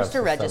 $35 to that's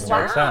register.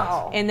 70%.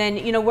 Wow. And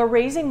then, we're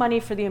raising money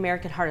for the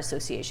American Heart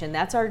Association.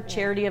 That's our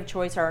charity of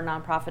choice, our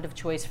nonprofit of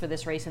choice for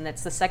this race, and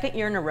that's the 2nd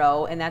year in a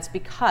row, and that's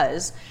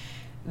because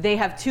they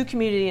have 2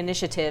 community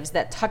initiatives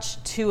that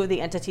touch 2 of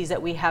the entities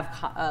that we have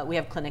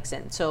clinics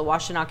in. So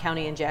Washtenaw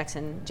County and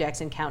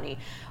Jackson County.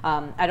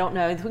 I don't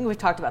know, I think we've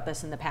talked about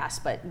this in the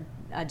past, but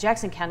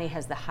Jackson County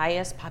has the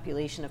highest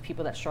population of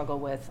people that struggle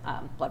with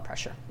blood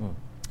pressure.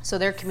 So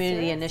their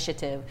community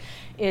initiative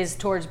is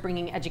towards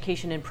bringing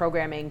education and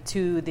programming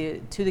to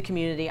the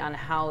community on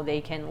how they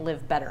can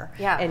live better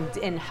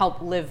and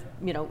help live,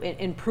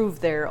 improve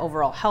their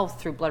overall health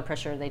through blood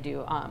pressure. They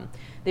do.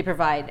 They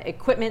provide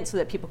equipment so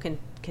that people can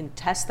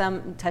test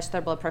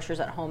their blood pressures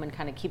at home and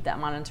kind of keep that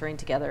monitoring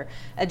together.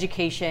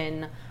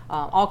 Education,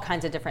 all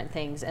kinds of different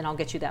things, and I'll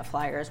get you that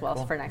flyer as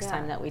well for next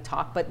time that we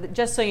talk. But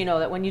just so you know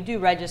that when you do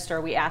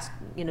register, we ask,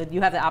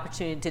 you have the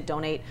opportunity to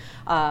donate,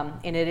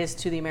 and it is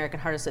to the American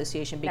Heart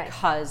Association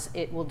because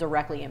it will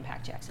directly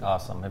impact Jackson.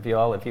 Awesome. If you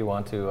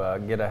want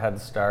to get a head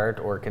start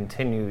or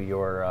continue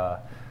your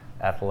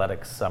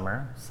athletic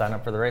summer, sign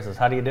up for the races.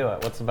 How do you do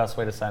it? What's the best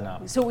way to sign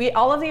up? So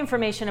all of the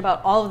information about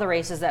all of the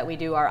races that we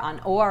do are on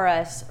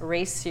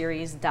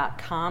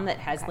orsraceseries.com. That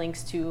has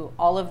links to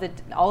all of the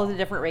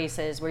different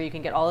races where you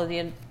can get all of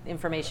the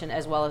information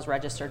as well as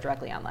register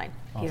directly online.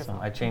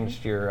 Awesome. I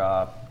changed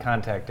your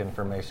contact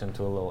information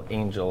to a little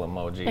angel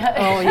emoji.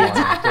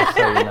 Just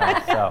so you know.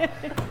 So,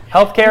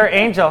 healthcare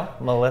angel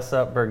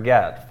Melissa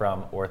Burgett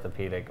from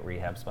Orthopedic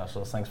Rehab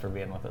Specialist. Thanks for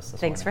being with us this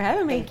morning. Thanks for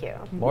having me. Thank you.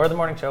 More of the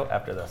morning show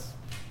after this.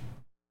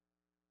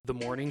 The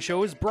morning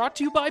show is brought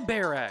to you by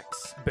BearX.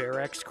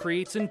 BearX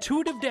creates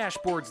intuitive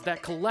dashboards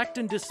that collect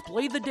and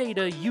display the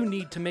data you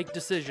need to make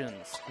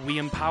decisions. We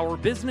empower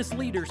business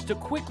leaders to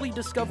quickly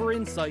discover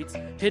insights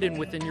hidden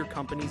within your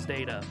company's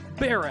data.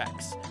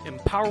 BearX,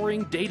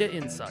 empowering data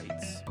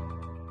insights.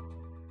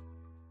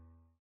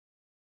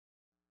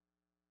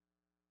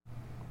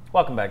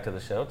 Welcome back to the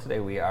show.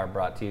 Today we are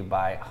brought to you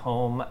by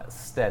Home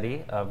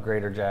Steady of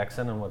Greater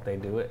Jackson, and what they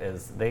do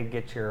is they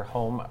get your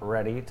home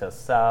ready to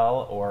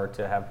sell or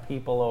to have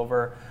people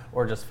over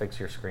or just fix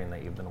your screen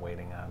that you've been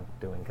waiting on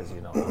doing because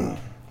you don't know.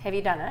 Have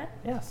you done it?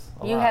 Yes.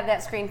 You have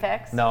that screen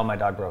fixed? No, my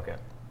dog broke it.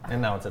 And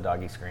now it's a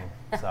doggy screen.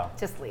 So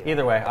Just leave it.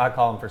 Either way, I'll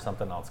call them for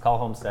something else. Call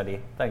Home Steady.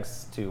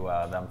 Thanks to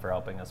them for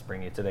helping us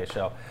bring you today's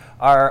show.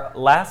 Our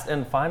last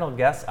and final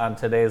guests on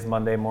today's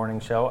Monday morning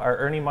show are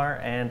Ernie Marr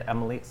and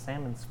Emily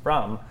Sammons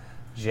from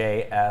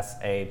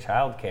JSA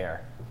Childcare.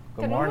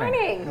 Good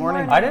morning.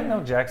 Morning. I didn't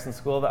know Jackson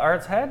School of the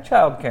Arts had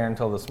childcare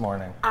until this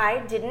morning. I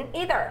didn't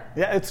either.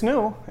 Yeah, it's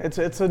new. It's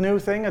a new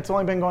thing. It's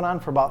only been going on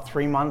for about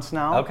 3 months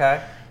now.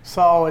 Okay.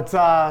 So it's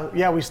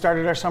we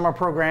started our summer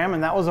program,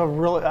 and that was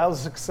a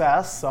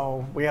success.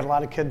 So we had a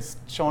lot of kids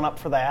showing up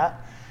for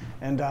that,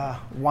 and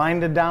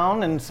winded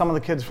down. And some of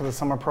the kids for the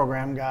summer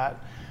program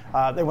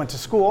they went to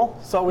school,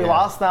 so we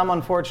lost them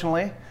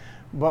unfortunately.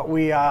 But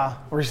we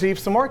received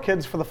some more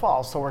kids for the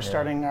fall, so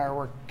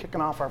we're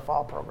kicking off our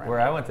fall program. Where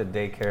I went to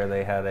daycare,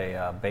 they had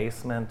a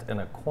basement and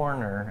a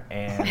corner,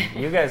 and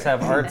you guys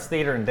have arts,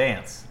 theater, and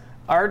dance.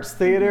 Arts,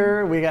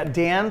 theater, we got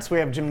dance, we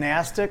have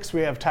gymnastics, we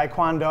have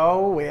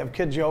taekwondo, we have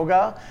kids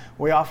yoga.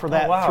 We offer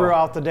that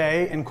throughout the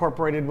day,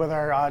 incorporated with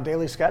our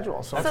daily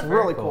schedule. So it's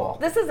really cool.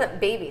 This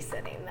isn't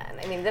babysitting then.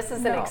 I mean, this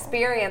is an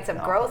experience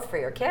of growth for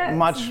your kids.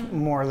 Much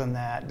more than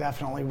that,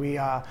 definitely. We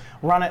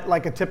run it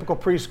like a typical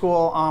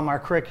preschool. Our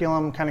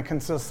curriculum kind of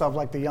consists of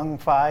like the young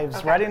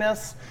fives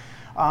readiness,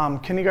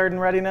 kindergarten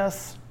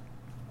readiness.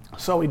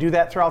 So we do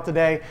that throughout the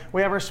day.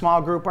 We have our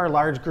small group, our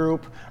large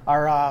group,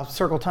 our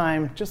circle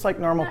time, just like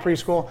normal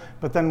preschool,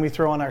 but then we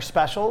throw in our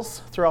specials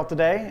throughout the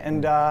day,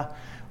 and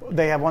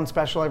they have one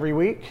special every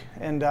week,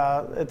 and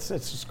it's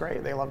just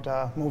great. They love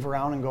to move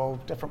around and go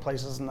different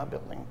places in the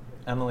building.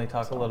 Emily,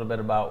 talk a little bit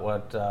about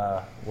what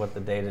the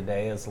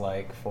day-to-day is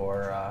like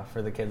for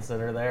the kids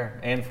that are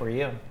there, and for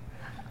you.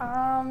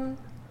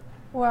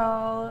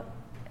 Well,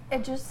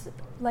 it just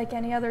like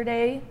any other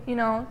day,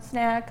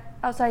 snack,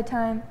 outside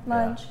time,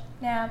 lunch,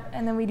 nap,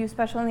 and then we do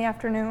special in the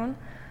afternoon,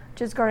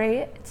 which is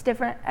great. It's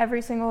different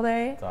every single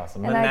day. It's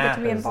awesome. And the I nap get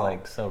to be is involved.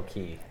 like so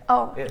key.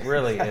 Oh. It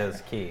really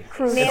is key.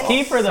 Crucial. It's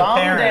key for the Some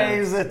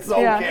parents. days it's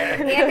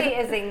okay. Andy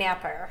is a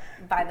napper,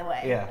 by the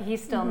way. Yeah. He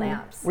still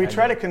naps. We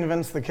try to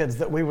convince the kids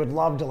that we would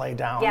love to lay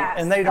down, Yes.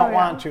 and they don't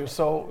want to,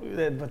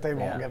 but they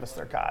won't give us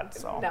their cod.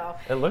 So. No.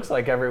 It looks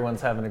like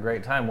everyone's having a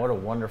great time. What a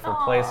wonderful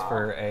place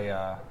for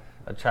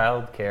a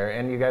child care.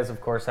 And you guys,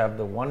 of course, have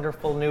the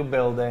wonderful new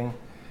building.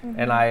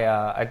 And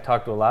I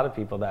talked to a lot of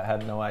people that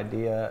had no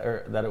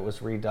idea that it was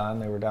redone.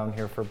 They were down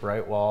here for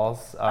Bright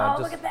Walls.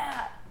 Look at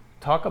that.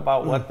 Talk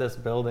about what this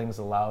building's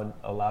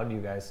allowed you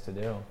guys to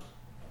do.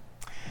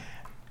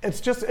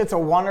 It's a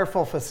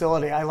wonderful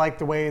facility. I like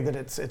the way that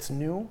it's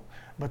new,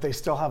 but they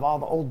still have all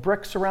the old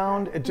bricks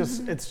around.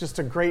 It's just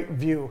a great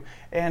view,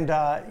 and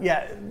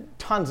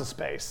tons of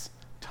space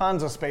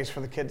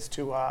for the kids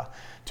to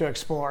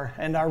explore.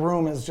 And our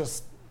room is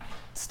just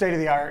state of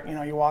the art.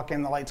 You walk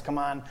in, the lights come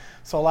on,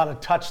 so a lot of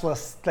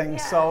touchless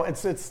things. So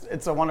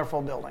it's a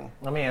wonderful building.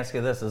 Let me ask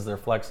you this: is there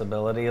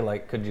flexibility?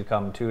 Like, could you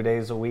come 2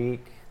 days a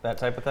week? That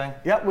type of thing?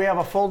 Yep, we have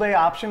a full day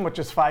option, which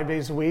is 5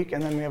 days a week,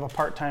 and then we have a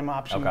part-time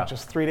option, which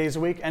is 3 days a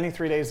week, any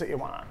 3 days that you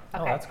want.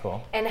 Oh, that's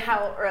cool. And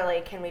how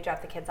early can we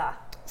drop the kids off?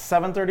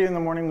 7:30 in the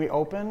morning we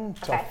open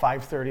till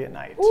 5:30 at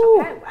night.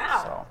 Okay,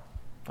 wow. So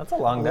that's a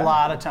long day. A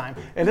lot of time.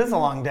 It is a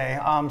long day.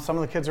 Some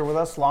of the kids are with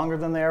us longer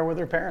than they are with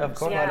their parents. Of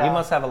course. Yeah. You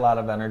must have a lot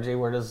of energy.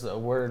 Where does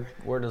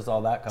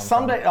all that come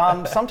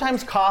from?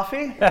 Sometimes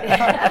coffee,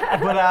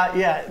 but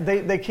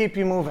they keep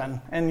you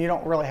moving, and you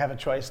don't really have a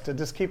choice to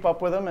just keep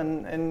up with them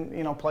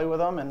and play with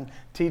them and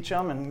teach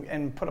them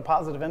and put a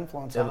positive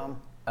influence on them.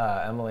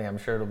 Emily, I'm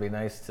sure it'll be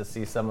nice to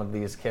see some of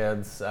these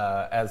kids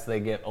as they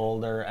get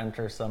older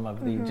enter some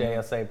of the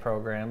JSA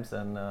programs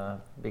and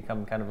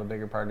become kind of a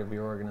bigger part of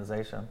your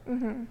organization.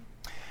 Mm-hmm.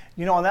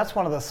 And that's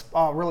one of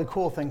the really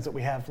cool things that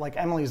we have. Like,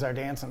 Emily's our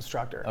dance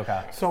instructor.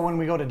 Okay. So when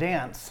we go to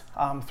dance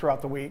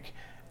throughout the week,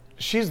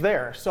 she's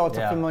there. So it's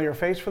a familiar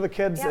face for the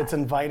kids. Yeah. It's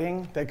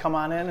inviting. They come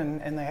on in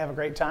and they have a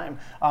great time.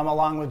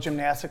 Along with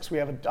gymnastics, we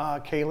have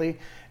Kaylee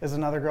is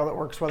another girl that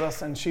works with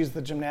us, and she's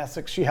the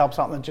gymnastics. She helps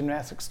out in the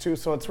gymnastics too.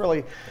 So it's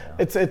really,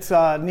 it's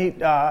neat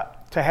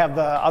to have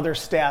the other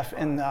staff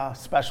in the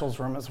specials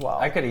room as well.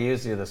 I could have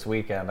used you this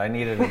weekend. I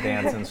needed a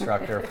dance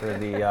instructor for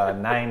the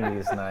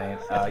 90s night.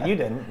 You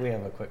didn't. We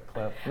have a quick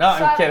clip. No,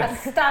 I'm kidding.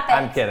 Stop it.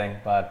 I'm kidding.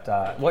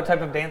 But what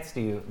type of dance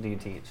do you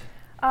teach?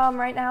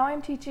 Right now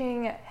I'm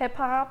teaching hip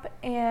hop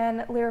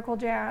and lyrical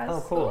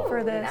jazz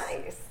for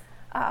this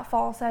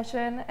fall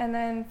session. And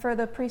then for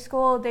the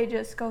preschool, they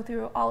just go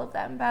through all of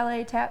them: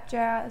 ballet, tap,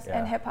 jazz,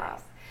 and hip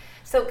hop.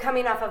 So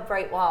coming off of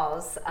Bright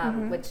Walls,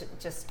 which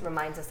just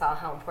reminds us all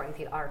how important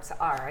the arts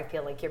are, I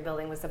feel like your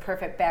building was the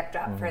perfect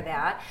backdrop for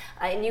that.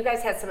 And you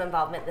guys had some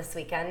involvement this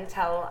weekend.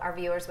 Tell our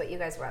viewers what you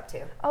guys were up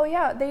to. Oh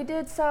yeah, they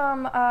did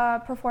some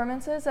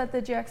performances at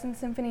the Jackson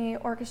Symphony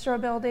Orchestra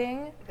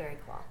building. Very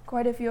cool.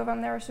 Quite a few of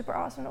them. They were super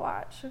awesome to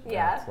watch.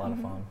 Yeah. It's a lot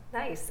of fun.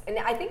 Nice. And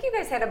I think you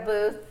guys had a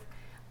booth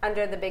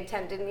under the big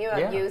tent, didn't you? A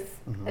Yeah. youth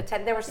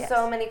tent. There were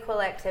so many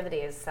cool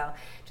activities. So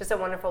just a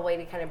wonderful way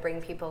to kind of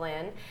bring people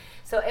in.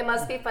 So it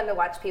must be fun to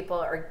watch people,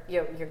 or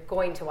you're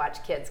going to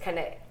watch kids kind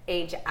of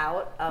age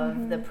out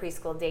of the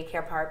preschool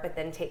daycare part, but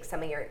then take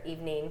some of your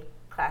evening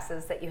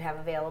classes that you have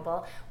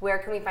available. Where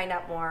can we find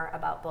out more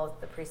about both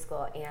the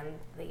preschool and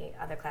the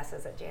other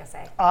classes at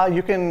JSA?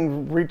 You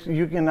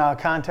can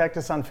contact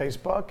us on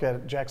Facebook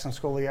at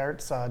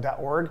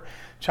jacksonschoolofthearts.org,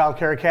 Child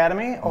Care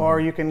Academy, or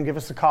you can give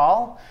us a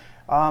call.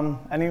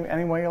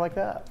 Any way you like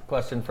that.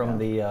 Question from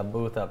the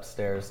booth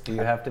upstairs. Do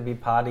you have to be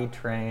potty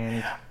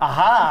trained?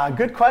 Aha,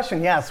 good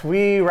question. Yes,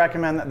 we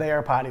recommend that they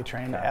are potty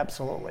trained.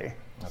 Absolutely.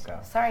 Okay.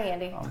 Sorry,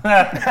 Andy.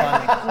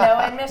 No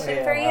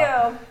admission for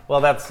you.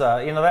 Well, that's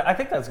I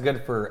think that's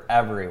good for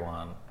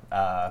everyone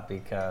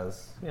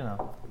because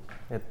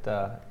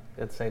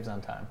it saves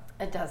on time.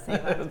 It does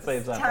save It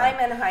saves on time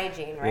and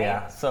hygiene, right?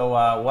 Yeah. So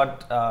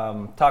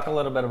talk a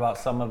little bit about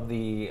some of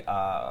the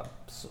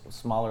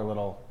smaller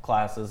little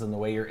classes and the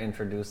way you're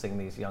introducing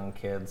these young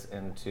kids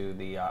into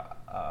the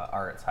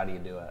arts. How do you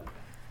do it?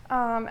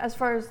 As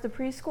far as the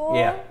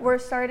preschool, we're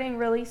starting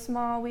really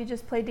small. We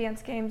just play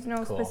dance games,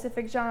 no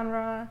specific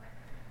genre,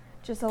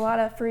 just a lot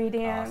of free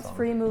dance,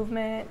 free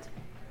movement,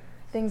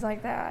 things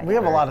like that. We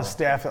have a lot of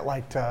staff that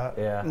like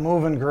to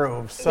move and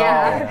groove. So,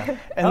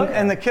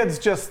 and the kids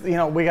just, we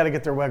got to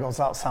get their wiggles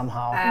out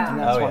somehow. And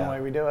that's one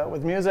way we do it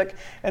with music.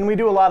 And we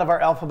do a lot of our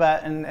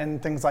alphabet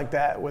and things like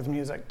that with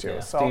music too. Yeah.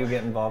 So, do you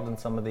get involved in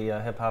some of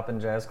the hip hop and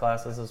jazz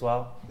classes as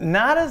well?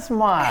 Not as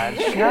much.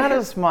 Not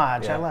as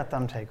much. I let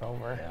them take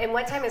over. And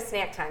what time is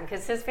snack time?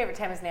 Because his favorite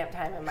time is nap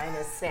time and mine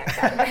is snack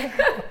time.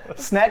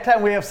 Snack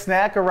time, we have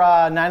snack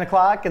around 9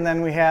 o'clock, and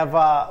then we have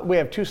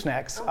two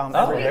snacks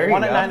every day. There you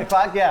one go. at 9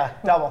 o'clock,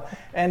 double,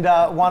 and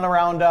one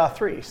around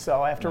 3,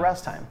 so after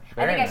rest time.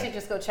 I think I should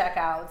just go check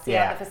out, see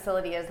how the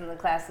facility is in the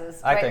classes.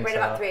 I Right, think right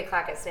so. about 3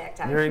 o'clock at snack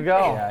time. There you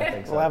go. Yeah, I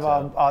think so, We'll have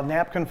too. a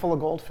napkin full of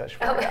goldfish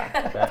for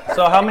you.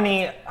 So how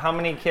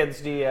many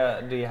kids do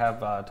you have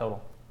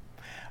total?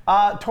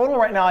 Total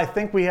right now, I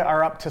think we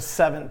are up to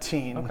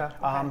 17. Okay.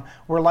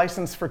 We're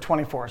licensed for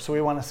 24, so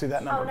we want to see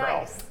that number grow.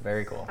 Nice.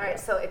 Very cool. All right,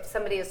 so if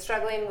somebody is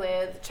struggling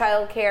with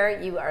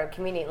childcare, you are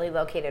conveniently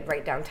located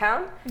right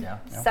downtown. Yeah.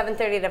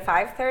 7:30 to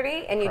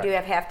 5:30, and you do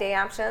have half-day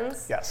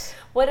options. Yes.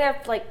 What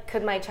if,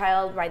 could my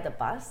child ride the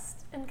bus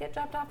and get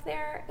dropped off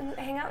there and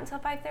hang out until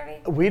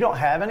 5:30? We don't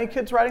have any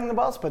kids riding the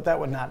bus, but that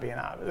would not be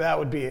that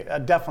would be a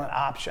definite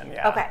option.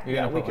 Yeah. Okay. You're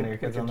gonna we put one of your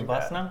kids could on the do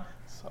bus that. now?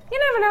 You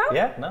never know.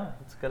 Yeah. No,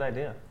 it's a good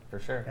idea for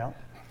sure. Yeah.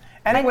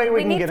 Anyway, we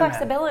can need get them in.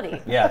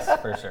 flexibility. Yes,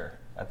 for sure.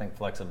 I think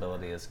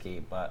flexibility is key.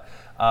 But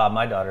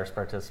my daughter's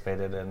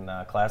participated in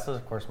classes.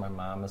 Of course, my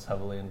mom is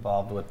heavily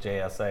involved with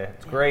JSA.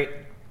 It's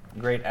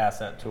great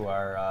asset to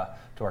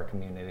our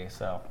community.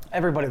 So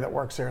Everybody that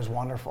works there is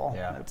wonderful.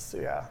 Yeah.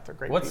 They're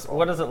great people.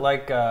 What is it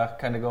like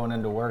kind of going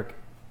into work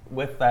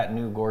with that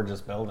new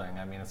gorgeous building?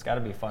 I mean, it's got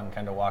to be fun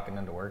kind of walking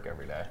into work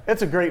every day.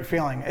 It's a great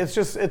feeling. It's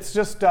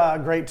just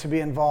great to be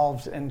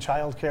involved in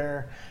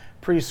childcare,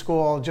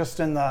 preschool, just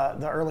in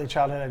the early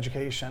childhood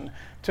education.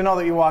 To know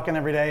that you walk in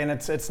every day and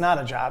it's not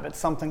a job, it's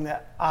something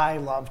that I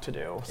love to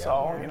do. Yeah.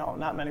 So,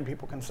 not many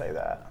people can say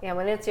that. Yeah,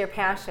 when it's your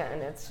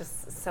passion, it's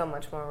just so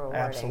much more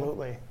rewarding.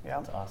 Absolutely. Yeah.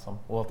 That's awesome.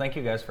 Well, thank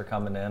you guys for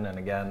coming in. And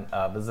again,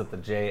 visit the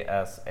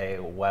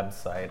JSA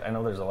website. I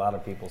know there's a lot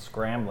of people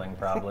scrambling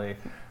probably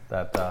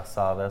that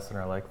saw this and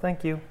are like,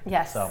 thank you.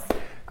 Yes. So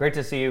great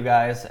to see you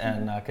guys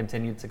and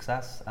continued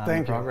success on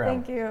Thank the you.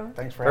 program. Thank you.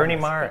 Thanks for Bernie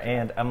having us. Marr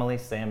and Emily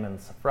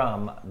Sammons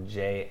from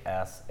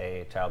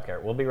JSA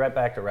Childcare. We'll be right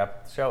back to wrap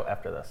up the show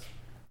after this.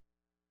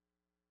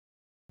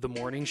 The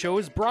morning show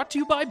is brought to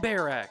you by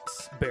BearX.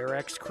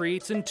 BearX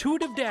creates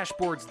intuitive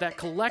dashboards that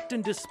collect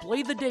and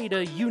display the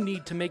data you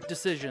need to make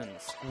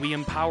decisions. We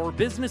empower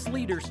business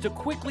leaders to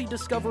quickly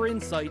discover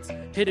insights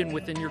hidden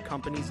within your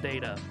company's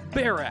data.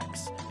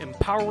 BearX,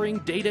 empowering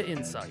data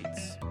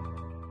insights.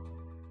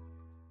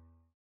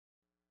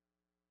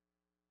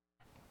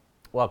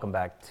 Welcome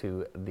back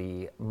to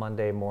the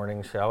Monday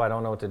morning show. I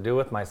don't know what to do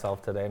with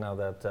myself today now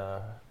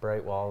that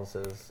Bright Walls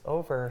is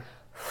over.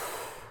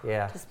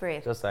 Yeah. Just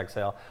breathe. Just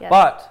exhale. Yes.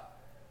 But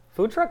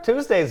Food Truck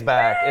Tuesday's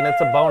back, and it's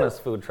a bonus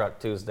Food Truck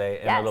Tuesday,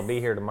 and it'll be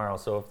here tomorrow.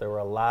 So if there were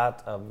a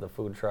lot of the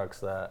food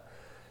trucks that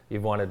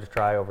you've wanted to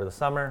try over the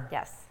summer,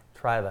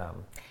 try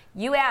them.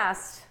 You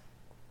asked,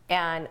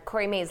 and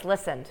Corey Mays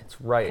listened.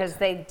 That's right. Because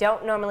they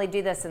don't normally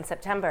do this in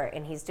September,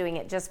 and he's doing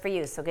it just for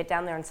you. So get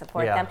down there and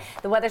support them.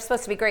 The weather's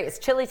supposed to be great. It's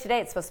chilly today.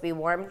 It's supposed to be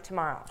warm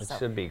tomorrow. It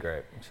should be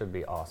great. It should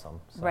be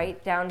awesome. So.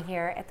 Right down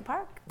here at the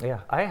park.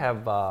 Yeah, I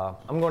have.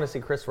 I'm going to see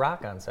Chris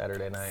Rock on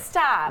Saturday night.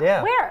 Stop.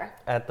 Yeah. Where?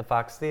 At the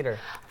Fox Theater.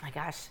 Oh my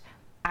gosh.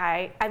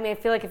 I mean, I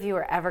feel like if you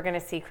were ever going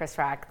to see Chris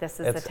Rock, this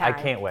is the time. I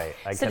can't wait.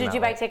 So did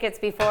you buy tickets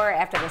before or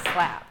after the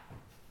slap?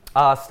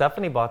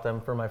 Stephanie bought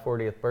them for my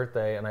 40th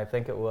birthday, and I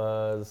think it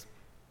was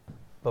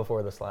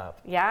before the slap.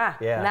 Yeah.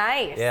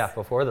 Nice. Yeah,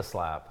 before the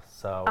slap.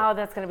 So. Oh,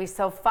 that's going to be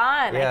so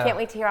fun. Yeah. I can't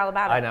wait to hear all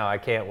about it. I know. I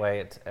can't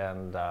wait,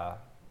 and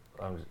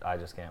I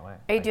just can't wait.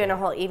 Are you doing a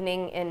whole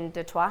evening in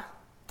Detroit?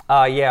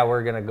 Yeah,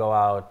 we're gonna go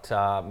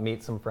out,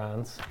 meet some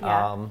friends.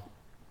 Yeah.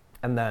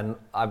 And then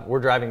we're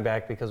driving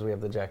back because we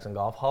have the Jackson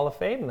Golf Hall of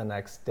Fame the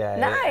next day.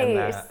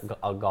 Nice. And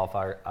that golf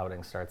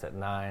outing starts at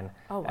 9.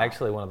 Oh, wow.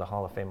 Actually, one of the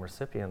Hall of Fame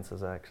recipients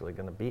is actually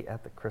going to be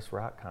at the Chris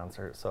Rock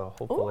concert. So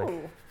hopefully,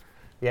 Ooh.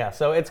 yeah.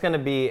 So it's going to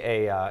be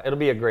it'll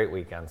be a great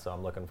weekend. So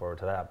I'm looking forward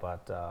to that.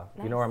 But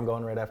Nice. you know where I'm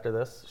going right after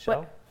this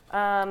show?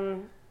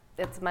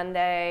 It's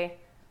Monday.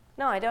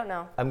 No, I don't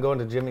know. I'm going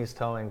to Jimmy's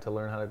Towing to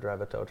learn how to drive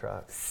a tow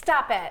truck.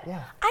 Stop it.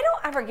 Yeah. I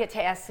don't ever get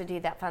to ask to do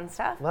that fun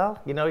stuff. Well,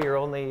 you know, you're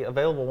only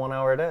available 1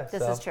 hour a day.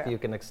 This so is true. You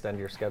can extend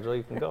your schedule.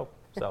 You can go.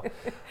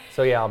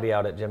 So yeah, I'll be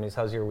out at Jimmy's.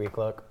 How's your week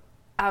look?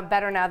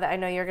 Better now that I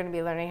know you're going to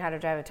be learning how to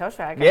drive a tow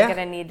truck. Yeah. I'm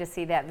going to need to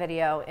see that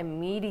video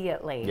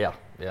immediately. Yeah,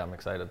 I'm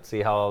excited.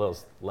 See how all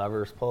those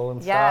levers pull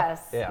and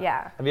Yes, stuff?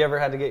 yeah. Have you ever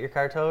had to get your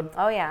car towed?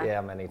 Oh, yeah. Yeah,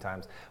 many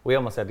times. We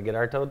almost had to get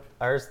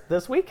ours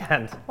this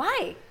weekend.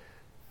 Why?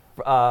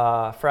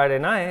 Friday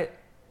night,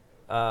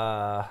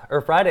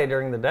 or Friday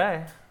during the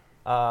day,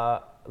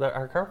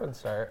 our car wouldn't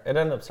start. It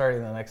ended up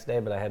starting the next day,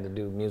 but I had to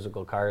do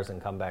musical cars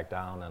and come back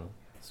down and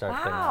start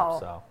cleaning Wow. up.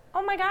 So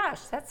Oh my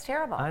gosh, that's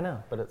terrible. I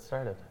know, but it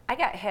started. I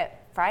got hit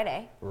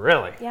Friday.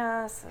 Really?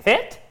 Yes.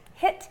 Hit?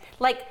 Hit.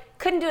 Like,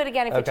 couldn't do it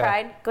again if you Okay.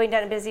 tried. Going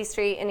down a busy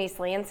street in East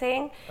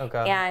Lansing.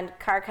 Okay. And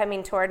car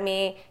coming toward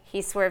me.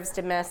 He swerves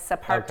to miss a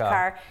parked Okay.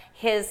 car.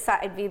 His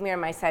side view mirror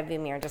and my side view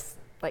mirror just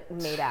like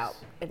made out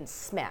and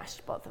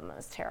smashed both of them. It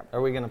was terrible.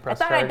 Are we gonna press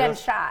I thought I'd been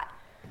charges? shot.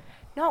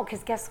 No,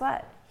 because guess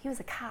what? He was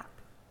a cop.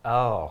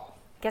 Oh,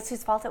 Guess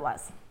whose fault it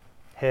was?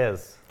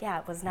 his. Yeah,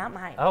 it was not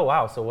mine. Oh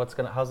wow. So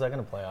how's that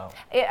gonna play out?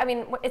 I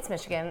mean, it's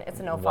Michigan. It's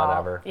a no fault.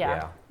 Whatever, Yeah,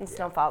 yeah. it's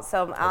no fault.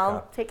 So I'll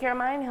Okay. take care of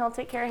mine. He'll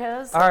take care of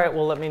his. All right.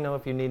 Well, let me know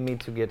if you need me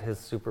to get his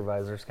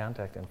supervisor's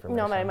contact information.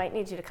 No, but I might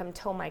need you to come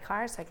tow my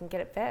car so I can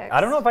get it fixed.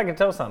 I don't know if I can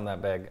tow something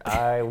that big.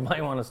 I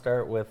might want to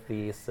start with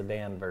the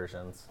sedan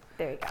versions.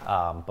 There you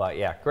go. But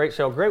yeah, great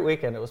show, great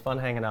weekend. It was fun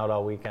hanging out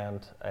all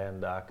weekend,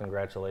 and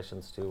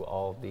congratulations to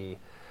all the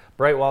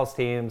Bright Walls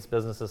teams,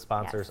 businesses,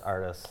 sponsors, Yes.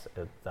 artists.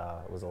 It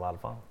was a lot of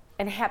fun.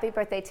 And happy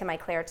birthday to my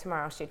Claire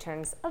tomorrow. She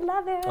turns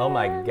 11. Oh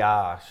my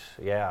gosh,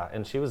 yeah,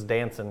 and she was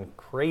dancing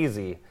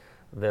crazy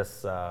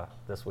this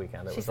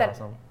weekend. It She was said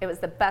awesome. it was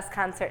the best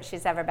concert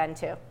she's ever been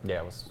to.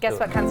 Yeah, it was.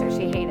 Guess what concert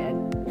she hated?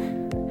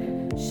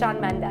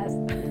 Shawn Mendes.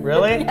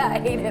 Really? Yeah, I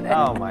hated it.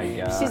 Oh my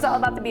gosh. She's all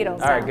about the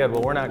Beatles. All right, so. good.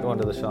 Well, we're not going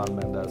to the Shawn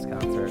Mendes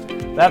concert.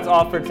 That's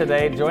all for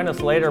today. Join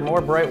us later.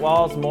 More Bright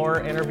Walls,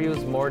 more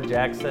interviews, more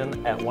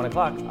Jackson at 1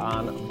 o'clock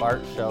on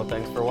Bart Show.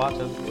 Thanks for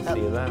watching. We'll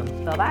see you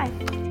then.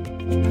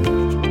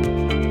 Bye-bye.